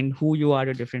explained who you are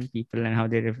to different people and how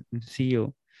they see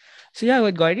you. So yeah,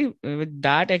 with Gauri, with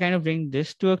that, I kind of bring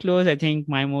this to a close. I think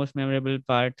my most memorable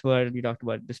parts were, we talked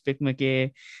about the Spic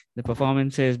Macay, the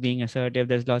performances, being assertive.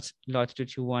 There's lots to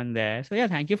chew on there. So yeah,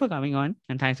 thank you for coming on,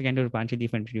 and thanks again to Rupanchi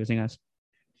for introducing us.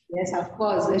 Yes, of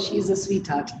course. She's a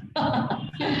sweetheart.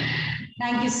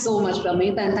 Thank you so much,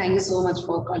 Pramit, and thank you so much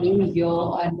for calling me here.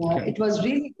 And it was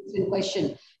really a different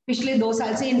question. पिछले 2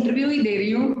 साल से interview ही दे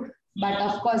रही हूँ, but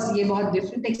of course ये बहुत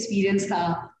different experience था,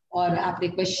 और आपने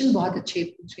क्वेश्चन बहुत अच्छे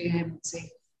पूछे हैं मुझसे।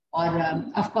 और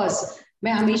ऑफ कोर्स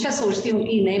मैं हमेशा सोचती हूँ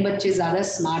कि नए बच्चे ज्यादा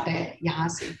स्मार्ट है यहाँ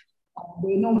से,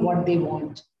 they know what they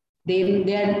want,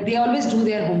 they always do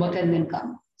their homework and then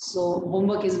come. So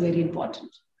homework is very important.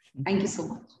 Thank you so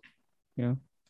much. Yeah.